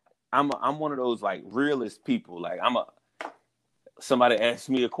one of those realist people. Somebody asks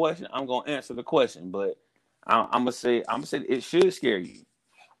me a question, I'm gonna answer the question, but I'm gonna say it should scare you.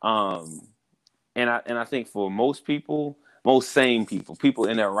 And I think for most people, most sane people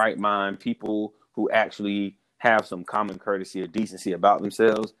in their right mind, people who actually have some common courtesy or decency about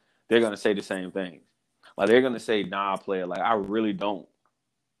themselves, they're going to say the same things. They're going to say, nah, player, I really don't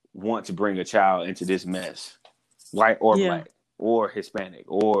want to bring a child into this mess, white or black or Hispanic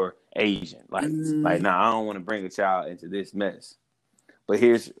or Asian. Nah, I don't want to bring a child into this mess. But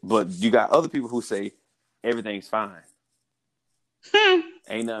you got other people who say everything's fine.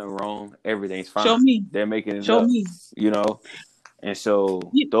 Ain't nothing wrong. Everything's fine. Show me. They're making it Show up, me. And so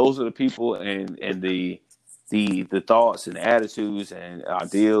those are the people and the thoughts and attitudes and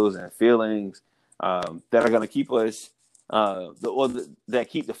ideals and feelings that are going to keep us that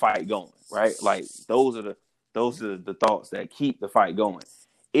keep the fight going, right? Those are the thoughts that keep the fight going.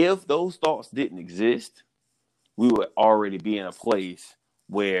 If those thoughts didn't exist, we would already be in a place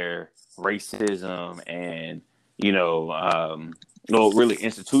where racism and really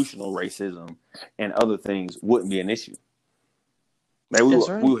institutional racism and other things wouldn't be an issue. We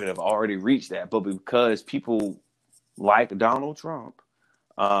would have already reached that, but because people like Donald Trump,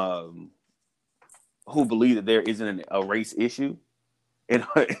 who believe that there isn't a race issue in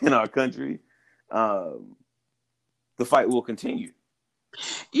our country, the fight will continue.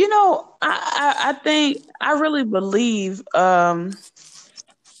 I think I really believe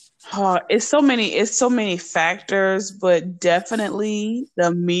it's so many factors, but definitely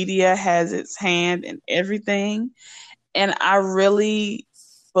the media has its hand in everything. And I really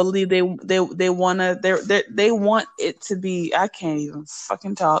believe they want it to be. I can't even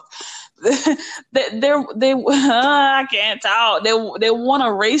fucking talk. I can't talk. They want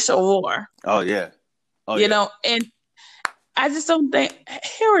a racial war. Oh yeah. And I just don't think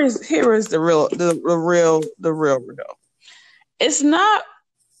here is the real. It's not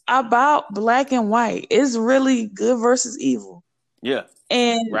about black and white. It's really good versus evil. Yeah.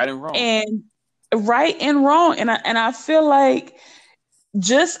 And right and wrong. And right and wrong. And I feel like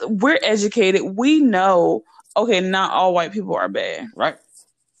we're educated. We know, okay, not all white people are bad. Right.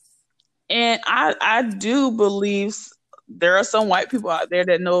 And I do believe there are some white people out there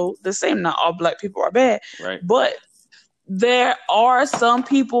that know the same. Not all black people are bad, Right. but there are some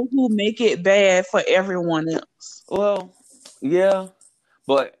people who make it bad for everyone else. Well, yeah,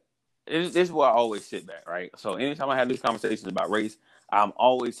 but this is where I always sit back, right? So anytime I have these conversations about race, I'm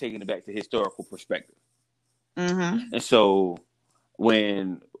always taking it back to historical perspective. Mm-hmm. And so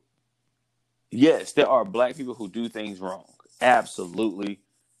when, yes, there are black people who do things wrong. Absolutely,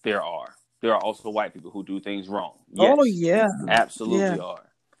 there are. There are also white people who do things wrong. Yes, Oh yeah, yeah. absolutely are.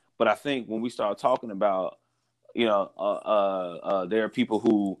 But I think when we start talking about, there are people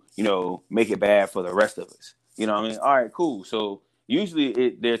who, make it bad for the rest of us. You know what I mean? All right, cool. So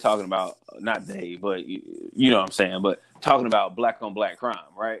usually they're talking about, not they, but you know what I'm saying, but talking about black on black crime,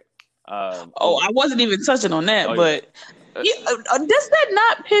 right? Oh, I wasn't even touching on that, Oh yeah. but does that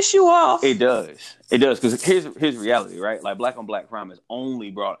not piss you off? It does. It does, because here's reality, right? Like black on black crime is only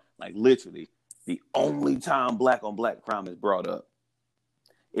brought, like literally, the only time black on black crime is brought up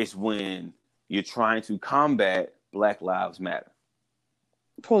is when you're trying to combat Black Lives Matter.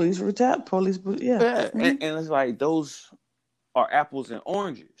 Police brutality, yeah. Mm-hmm. And it's like those are apples and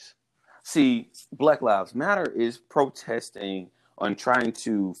oranges. See, Black Lives Matter is protesting on trying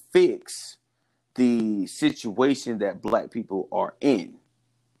to fix the situation that black people are in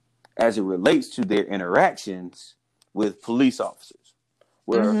as it relates to their interactions with police officers,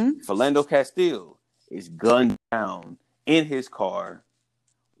 where Philando Castile is gunned down in his car,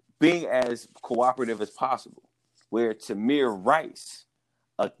 being as cooperative as possible, where Tamir Rice,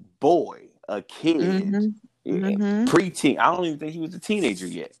 a boy, a kid, preteen, I don't even think he was a teenager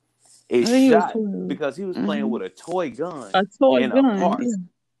yet, is shot because he was playing with a toy gun in a park. Yeah.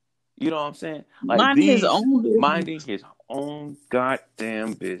 You know what I'm saying? Like minding his own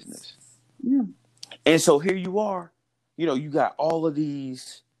goddamn business. Yeah. And so here you are, you got all of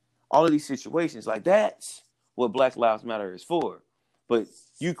these situations. Like that's what Black Lives Matter is for. But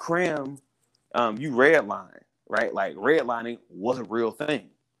you cram, you redline, right? Like redlining was a real thing.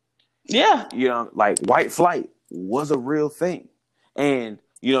 Yeah. Like white flight was a real thing. And,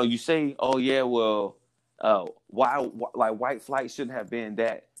 you say, oh yeah, well, why like white flight shouldn't have been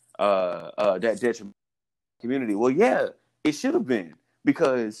that detriment community. Well, yeah, it should have been,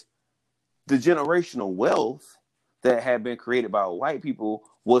 because the generational wealth that had been created by white people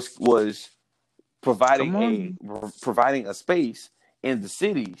was providing a space in the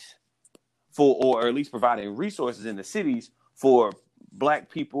cities or at least providing resources in the cities for black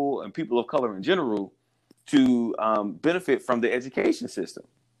people and people of color in general to benefit from the education system.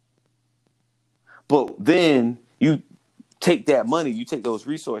 But then you take that money, you take those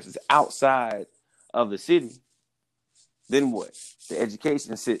resources outside of the city, then what? The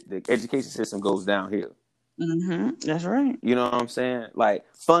education system goes downhill. That's right. You know what I'm saying? Like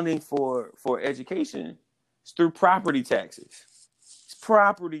funding for education is through property taxes. It's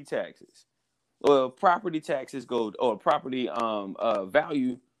property taxes. Well, property taxes go, or property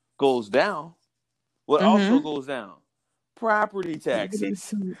value goes down. What also goes down? Property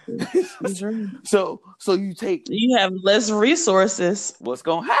taxes. That's right. So you have less resources. What's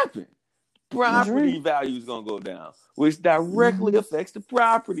gonna happen? Property value is gonna go down, which directly affects the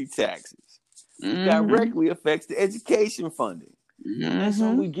property taxes. Directly affects the education funding. And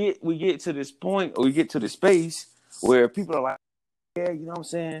so we get to this point, or we get to the space where people are like, yeah, you know what I'm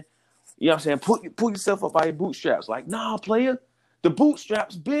saying? You know what I'm saying? Pull yourself up by your bootstraps. Like, nah, player, the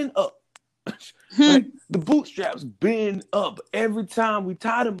bootstraps been up. Like, the bootstraps been up. Every time we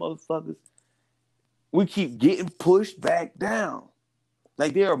tie them motherfuckers, we keep getting pushed back down.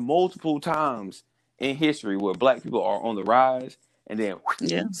 Like, there are multiple times in history where black people are on the rise, and then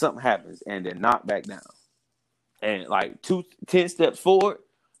something happens, and they're knocked back down. And like 10 steps forward,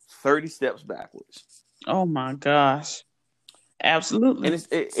 30 steps backwards. Oh my gosh. Absolutely. And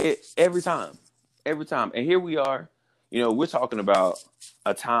it's every time. And here we are, we're talking about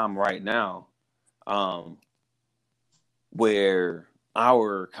a time right now where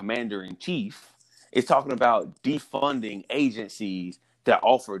our commander-in-chief is talking about defunding agencies that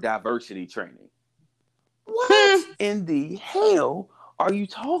offer diversity training. What in the hell are you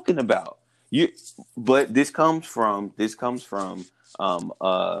talking about? But this comes from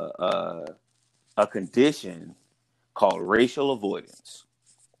a condition called racial avoidance.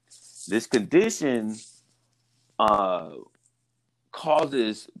 This condition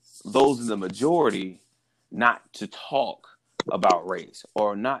causes those in the majority not to talk about race,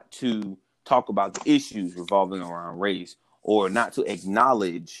 or not to talk about the issues revolving around race, or not to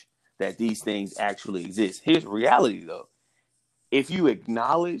acknowledge that these things actually exist. Here's reality, though. If you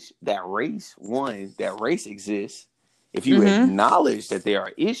acknowledge that race exists, If you acknowledge that there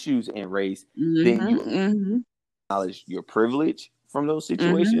are issues in race, then you acknowledge your privilege from those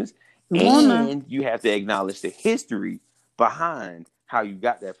situations, and you have to acknowledge the history behind how you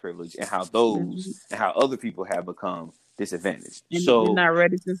got that privilege and how and how other people have become disadvantaged. And you're not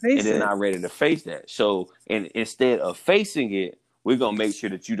ready to face they're it. not ready to face that. So, and instead of facing it, we're gonna make sure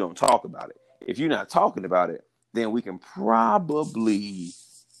that you don't talk about it. If you're not talking about it, then we can probably,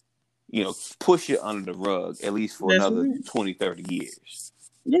 push it under the rug at least for another 20, 30 years.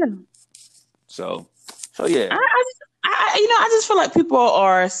 Yeah. So yeah. I just feel like people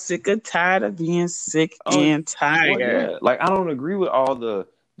are sick and tired of being sick and tired. Well, yeah. Like, I don't agree with all the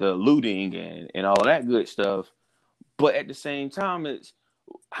looting and all that good stuff, but at the same time, it's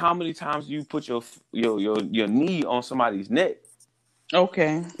how many times do you put your knee on somebody's neck?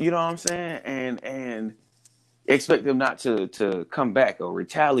 Okay. You know what I'm saying? And expect them not to come back or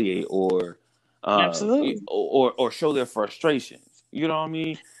retaliate or absolutely or show their frustrations. You know what I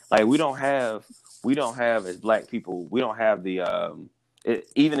mean? Like, we don't have as Black people, we don't have the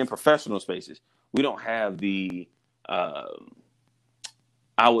even in professional spaces, we don't have the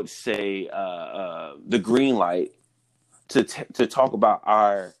I would say the green light to talk about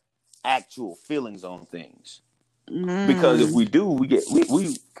our actual feelings on things. Because if we do, we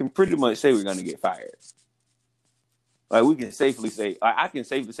can pretty much say we're going to get fired. Like, we can safely say, I can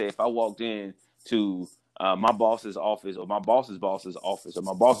safely say, if I walked in to my boss's office or my boss's boss's office or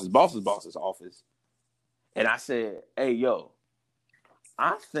my boss's boss's boss's office, and I said, "Hey, yo,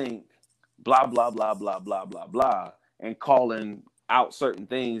 I think blah blah blah blah blah blah blah," and calling out certain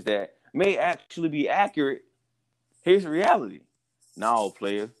things that may actually be accurate. Here's the reality. No,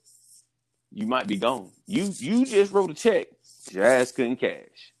 player, you might be gone. You just wrote a check. Your ass couldn't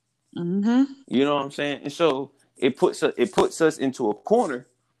cash. You know what I'm saying? And so it puts us into a corner.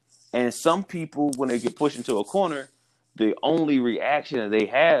 And some people, when they get pushed into a corner, the only reaction that they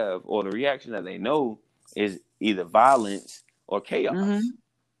have, or the reaction that they know, is either violence or chaos.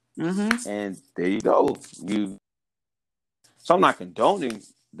 And there you go. So I'm not condoning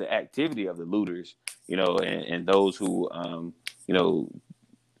the activity of the looters, and those who,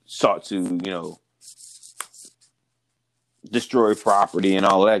 sought to, destroy property and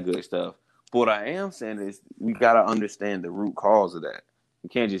all that good stuff. But what I am saying is, we got to understand the root cause of that. You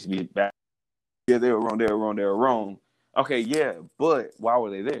can't just be back. Yeah, they were wrong. Okay, yeah, but why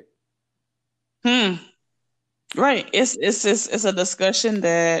were they there? Right. It's a discussion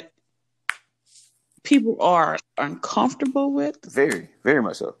that people are uncomfortable with. Very, very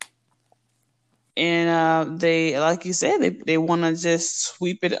much so. And they, like you said, they want to just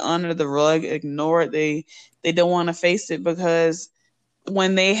sweep it under the rug, ignore it. They don't want to face it, because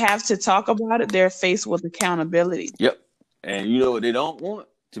when they have to talk about it, they're faced with accountability. Yep. And you know what they don't want?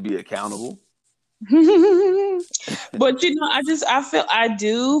 To be accountable. But I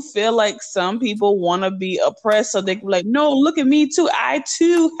do feel like some people want to be oppressed, so they can be like, no, look at me too. I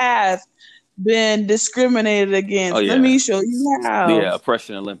too have been discriminated against. Oh, yeah. Let me show you how. Yeah,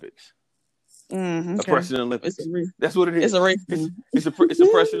 Oppression Olympics. Okay. Oppression Olympics. That's what it is. It's a race. It's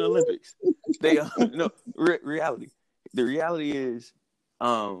Oppression Olympics. They reality. The reality is,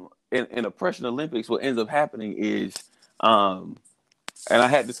 in Oppression Olympics, what ends up happening is, and I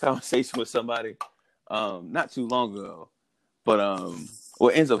had this conversation with somebody not too long ago, but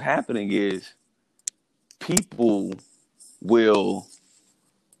what ends up happening is people will,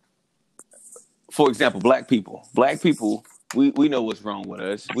 for example, black people, we know what's wrong with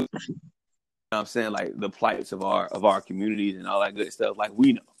us. You know what I'm saying? Like, the plights of our communities and all that good stuff. Like,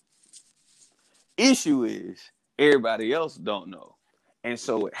 we know. Issue is, everybody else don't know. And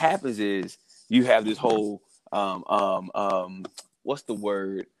so what happens is, you have this whole what's the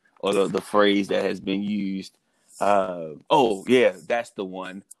word or the phrase that has been used? Oh yeah, that's the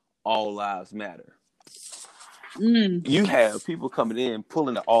one. All lives matter. You have people coming in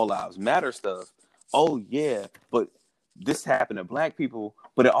pulling the all lives matter stuff. Oh yeah, but this happened to black people,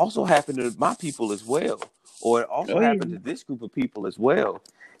 but it also happened to my people as well, or it also happened to this group of people as well.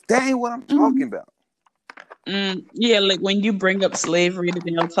 That ain't what I'm talking about. Yeah, like when you bring up slavery,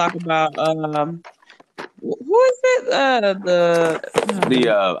 they'll talk about who is it? I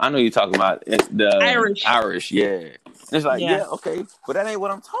know you're talking about the Irish, yeah. It's like, yeah, okay, but that ain't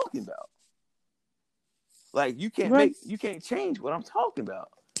what I'm talking about. Like, you can't change what I'm talking about.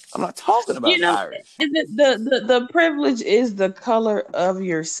 I'm not talking about Irish. The privilege is the color of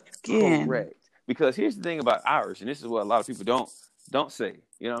your skin. Correct. Because here's the thing about Irish, and this is what a lot of people don't say.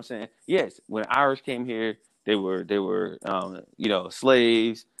 You know what I'm saying? Yes, when Irish came here, they were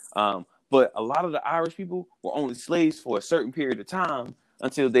slaves. But a lot of the Irish people were only slaves for a certain period of time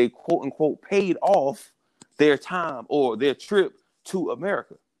until they, quote unquote, paid off their time or their trip to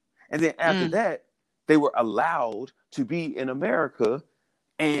America. And then after that, they were allowed to be in America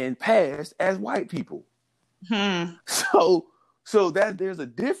and passed as white people. So that there's a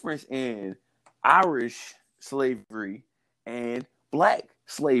difference in Irish slavery and black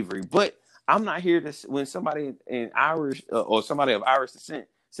slavery. But I'm not here to, when somebody in Irish or somebody of Irish descent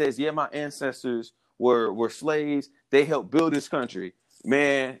says, yeah, my ancestors were slaves, they helped build this country.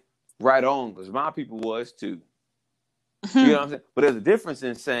 Man, right on, because my people was too. You know what I'm saying? But there's a difference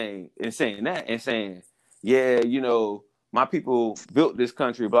in saying that and saying, yeah, you know, my people built this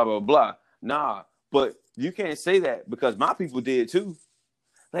country, blah, blah, blah. Nah, but you can't say that because my people did too.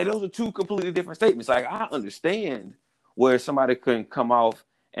 Like, those are two completely different statements. Like, I understand where somebody can come off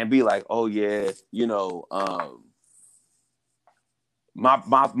and be like, oh yeah, you know,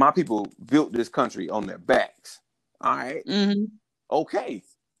 my people built this country on their backs. All right. Okay.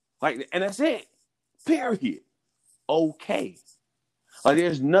 Like, and that's it. Period. Okay. Like,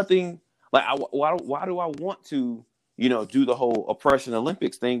 there's nothing like, why do I want to, you know, do the whole oppression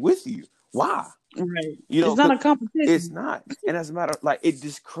Olympics thing with you? Why? Right. You know, it's not a competition. It's not. And as a matter of, like, it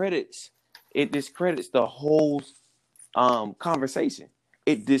discredits the whole conversation.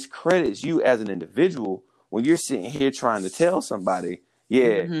 It discredits you as an individual when you're sitting here trying to tell somebody,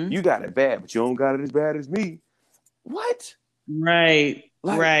 yeah, you got it bad, but you don't got it as bad as me. What? Right.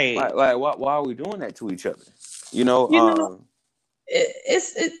 Right. Like why are we doing that to each other? You know, you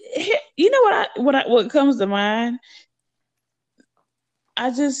know what comes to mind?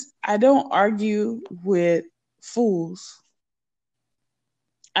 I don't argue with fools.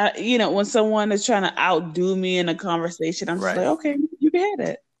 You know, when someone is trying to outdo me in a conversation, I'm just like, okay, you can have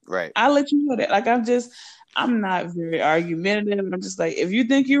that. Right. I'll let you know that. Like, I'm not very argumentative, and I'm just like, if you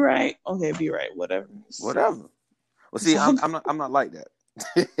think you're right, okay, be right, whatever. Well, see, I'm not like that.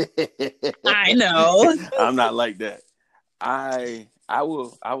 I know. I'm not like that. I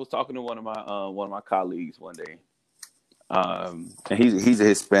was talking to one of my colleagues one day, and he's a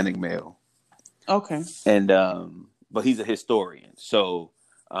Hispanic male. Okay. And but he's a historian, so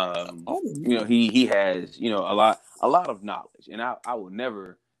you know, he has, you know, a lot of knowledge, and I will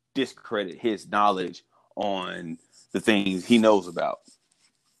never discredit his knowledge on the things he knows about.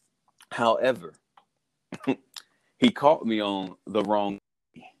 However, he caught me on the wrong.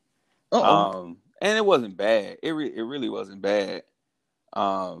 And it wasn't bad. It really wasn't bad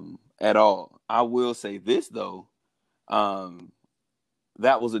at all. I will say this though,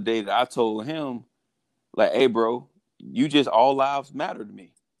 that was a day that I told him, like, hey bro, you just, all lives matter to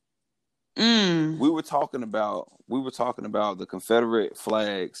me. We were talking about the Confederate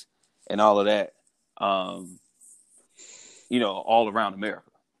flags and all of that, you know, all around America.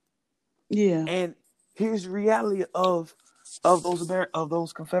 Yeah. And here's the reality of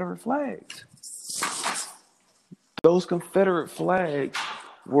those Confederate flags. Those Confederate flags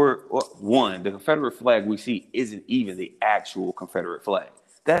were, one, the Confederate flag we see isn't even the actual Confederate flag.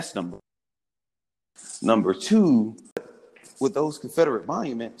 That's number two. With those Confederate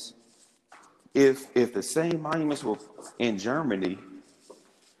monuments, if the same monuments were in Germany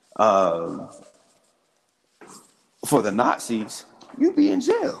for the Nazis, you'd be in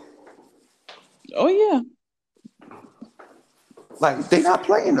jail. Oh yeah. Like, they're not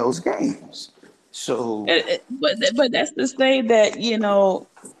playing those games. So, but that's to say that, you know,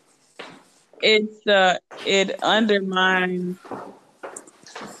 it undermines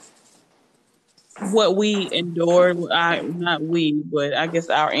what we endured. Not we, but I guess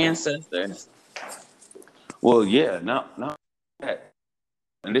our ancestors. Well, yeah, not that.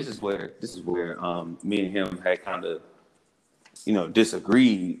 And this is where me and him had kind of, you know,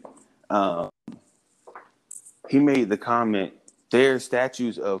 disagreed. He made the comment, there's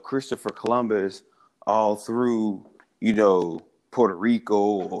statues of Christopher Columbus all through, you know, Puerto Rico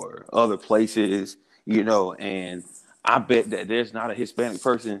or other places, you know, and I bet that there's not a Hispanic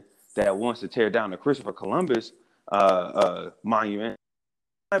person that wants to tear down the Christopher Columbus monument.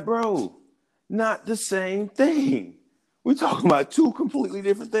 Like, bro, not the same thing. We're talking about two completely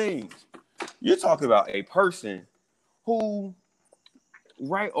different things. You're talking about a person who,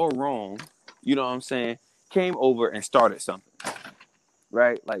 right or wrong, you know what I'm saying, came over and started something.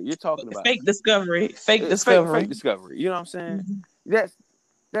 Right? Like, you're talking about fake discovery. Fake discovery. You know what I'm saying?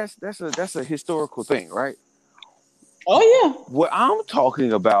 Mm-hmm. That's a historical thing, right? Oh yeah. What I'm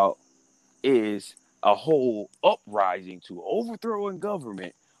talking about is a whole uprising to overthrow a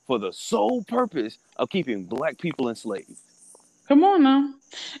government for the sole purpose of keeping black people enslaved. Come on now.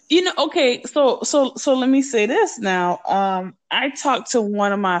 You know, okay, so let me say this now. I talked to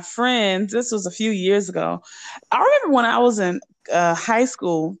one of my friends, this was a few years ago. I remember when I was in high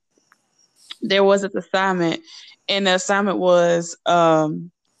school, there was this assignment, and the assignment was I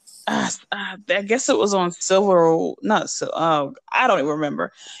guess it was on silver, not so. I don't even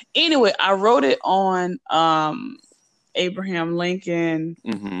remember. Anyway, I wrote it on Abraham Lincoln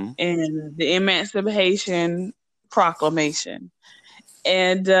Mm-hmm. and the Emancipation Proclamation.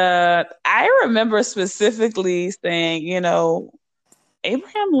 And I remember specifically saying,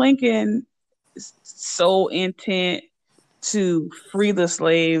 Abraham Lincoln sole intent to free the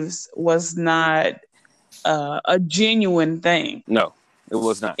slaves was not a genuine thing. No, it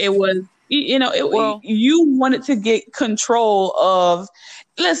was not. It was, Well, you wanted to get control of.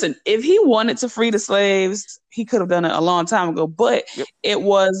 Listen, if he wanted to free the slaves, he could have done it a long time ago. But yep. it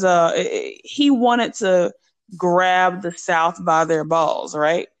was, he wanted to grab the South by their balls,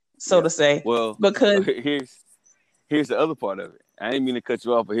 right? So Yeah. to say, Well, because here's the other part of it. I didn't mean to cut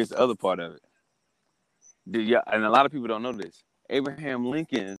you off, but here's the other part of it. Yeah, and a lot of people don't know this. Abraham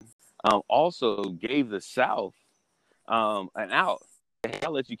Lincoln also gave the South an out. Hey,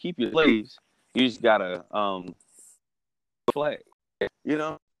 I'll let you keep your slaves. You just gotta flag. You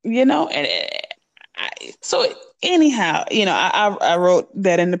know. and so anyhow, I wrote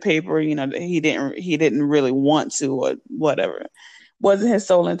that in the paper. That he didn't really want to or whatever. Wasn't his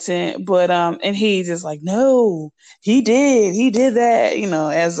sole intent, but and he just like, no, he did that,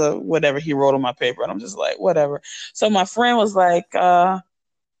 as a whatever he wrote on my paper, and I'm just like, whatever. So my friend was like,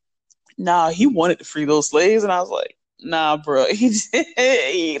 nah, he wanted to free those slaves, and I was like, nah, bro, he did,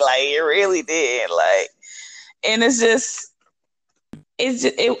 he really did, and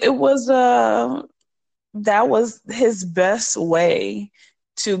it was that was his best way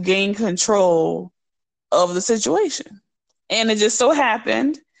to gain control of the situation. And it just so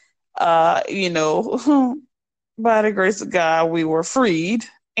happened, by the grace of God, we were freed.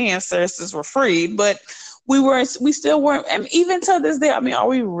 Ancestors were freed, but we still weren't. And even to this day, I mean, are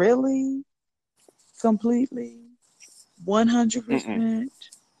we really completely Mm-mm. 100%?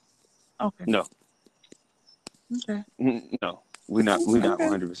 Okay. No. Okay. No. We're not Okay.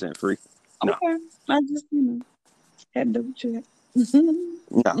 100% free. No. Okay. I just, had to double check.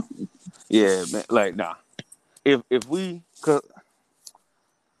 No. Yeah, man. Like, nah. If cause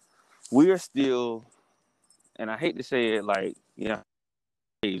we are still, and I hate to say it, like, or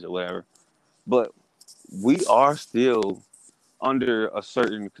whatever, but we are still under a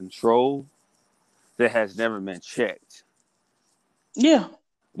certain control that has never been checked. Yeah.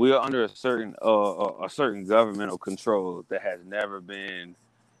 We are under a certain governmental control that has never been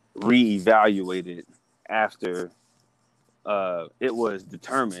reevaluated after it was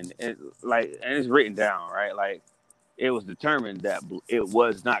determined, and it's written down, right? Like, it was determined that it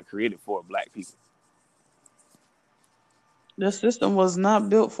was not created for black people The system was not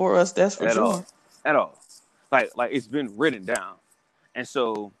built for us, that's for at all, sure. at all. Like it's been written down, and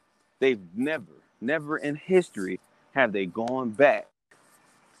so they've never in history have they gone back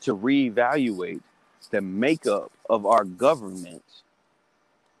to reevaluate the makeup of our government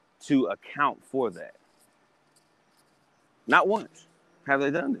to account for that. Not once have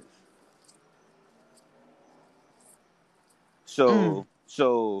they done this. Mm.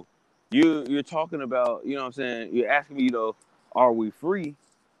 So you're talking about, what I'm saying? You're asking me, are we free?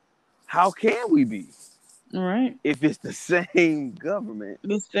 How can we be Right. if it's the same government,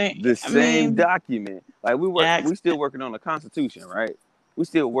 This thing, the I same mean, document? Like, we still working on the Constitution, right? We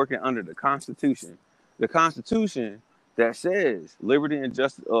still working under the Constitution. The Constitution that says liberty and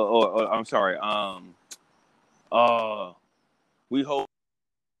justice, or I'm sorry, we hold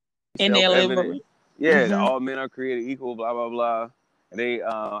self-evident. inalienable. Yeah, Mm-hmm. all men are created equal, blah blah blah, and they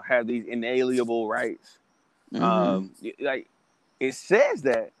have these inalienable rights. Mm-hmm. Like, it says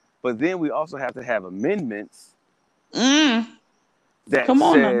that, but then we also have to have amendments Mm. that Come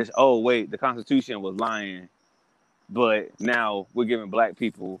on now. says, oh wait, the Constitution was lying, but now we're giving black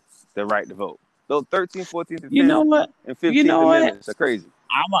people the right to vote. Those 13th, 14th, and You know 10th what? and You 15th know what? amendments are crazy.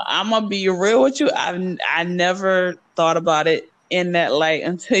 I'm gonna be real with you. I never thought about it in that light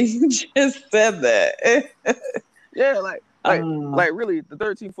until you just said that. Yeah, like like uh, like really, the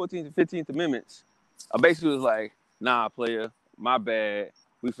 13th, 14th, and 15th amendments basically was like, nah, player, my bad,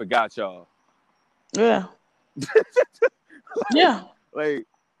 we forgot y'all. yeah, like, yeah.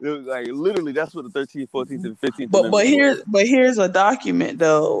 like, literally, that's what the 13th, 14th, Mhm. and 15th But amendments was. here's a document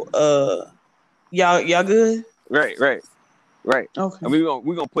though. Y'all good? Right, right, right. Okay. And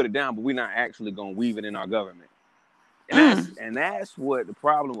we're gonna put it down, but we're not actually gonna weave it in our government. And that's Mm. and that's what the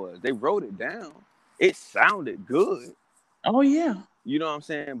problem was. They wrote it down. It sounded good. Oh yeah. You know what I'm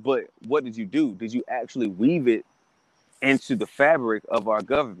saying? But what did you do? Did you actually weave it into the fabric of our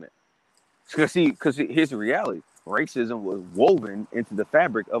government? Because here's the reality. racism was woven into the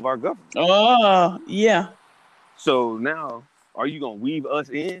fabric of our government. Oh, yeah. So now, are you gonna weave us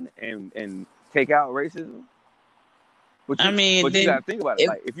in and take out racism? But I you mean, but you then gotta think about it. if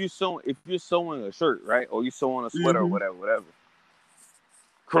Like if you're sewing a shirt, right, or you're sewing a sweater or hmm whatever,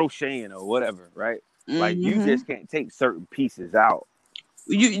 crocheting or whatever, right? Like you hmm just can't take certain pieces out,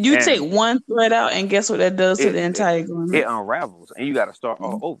 you take and one thread out, and guess what that does to it the it, entire it garment? unravels, and you got to start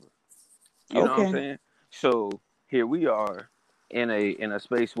all Mhm. over. You know what I'm Okay. saying? So here we are in a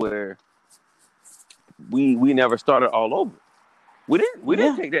space where we never started all over. We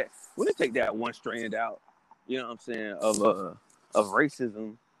didn't Yeah. take that one strand out. You know what I'm saying of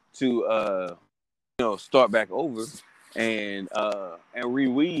racism to start back over and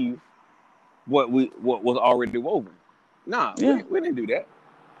reweave what was already woven. Nah, Yeah. we didn't do that.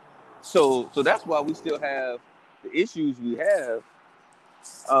 So that's why we still have the issues we have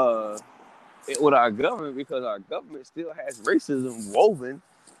uh, with our government, because our government still has racism woven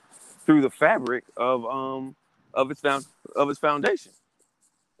through the fabric of its foundation.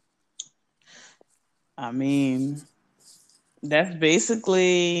 I mean, that's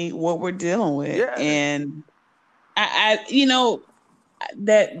basically what we're dealing with. Yeah, And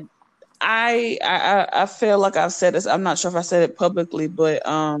that I feel like I've said this. I'm not sure if I said it publicly, but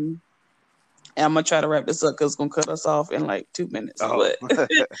and I'm gonna try to wrap this up because it's gonna cut us off in like 2 minutes. oh But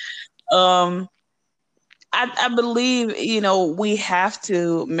um, I believe we have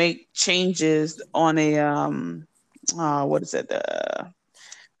to make changes on a what is it?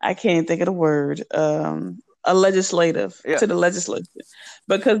 I can't think of the word. A legislative yeah, to the legislature,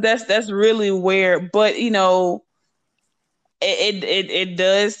 because that's really where. But it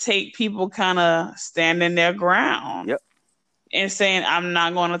does take people kind of standing their ground yep, and saying, I'm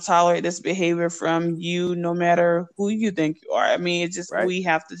not going to tolerate this behavior from you, no matter who you think you are. I mean, it's just, right, we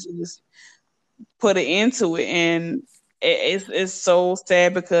have to just put it into it. And it's so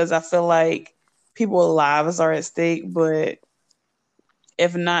sad because I feel like people's lives are at stake, but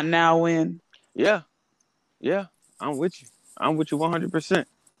if not now, when? yeah, yeah. I'm with you. I'm with you 100%.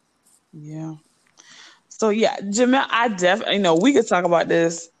 Yeah. So yeah, Jamel, I definitely, we could talk about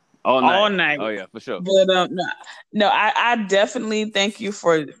this All all night. night. Oh yeah, for sure. But no, no, I definitely thank you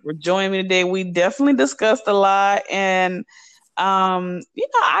for joining me today. We definitely discussed a lot, and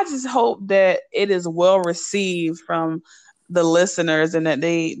I just hope that it is well received from the listeners, and that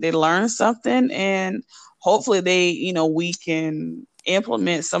they learn something, and hopefully we can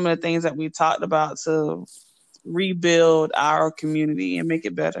implement some of the things that we talked about to rebuild our community and make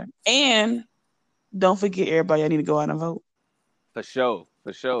it better. And don't forget, everybody, I need to go out and vote. For sure.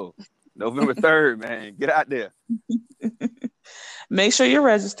 For sure. November 3rd, man. Get out there. Make sure you're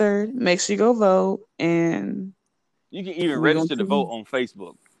registered. Make sure you go vote, and You can even we're gonna register to vote see on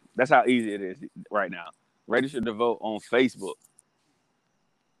Facebook. That's how easy it is right now. Register to vote on Facebook,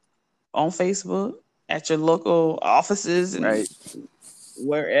 on Facebook at your local offices and right?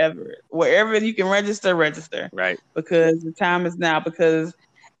 wherever you can register, Right. because the time is now. Because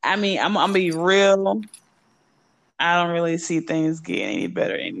I mean, I'm gonna be real. I don't really see things getting any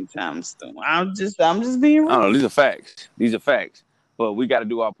better anytime soon. I'm just being I don't know. real. These are facts. These are facts. But we got to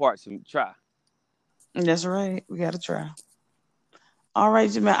do our parts and try. That's right. We gotta try. All right,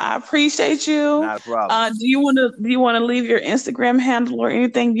 Jamal. I appreciate you. Not a problem. Do you want to leave your Instagram handle or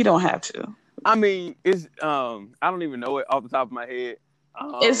anything? You don't have to. I mean, it's I don't even know it off the top of my head.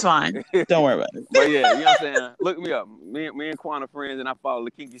 It's Um, fine. Don't worry about but it. yeah, you know what I'm saying. Look me up. Me and Quan are friends, and I follow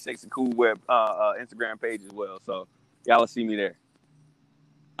the Kinky Sexy Cool web Instagram page as well. So y'all will see me there.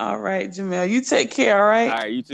 All right, Jamel. You take care. All All right. right, you too.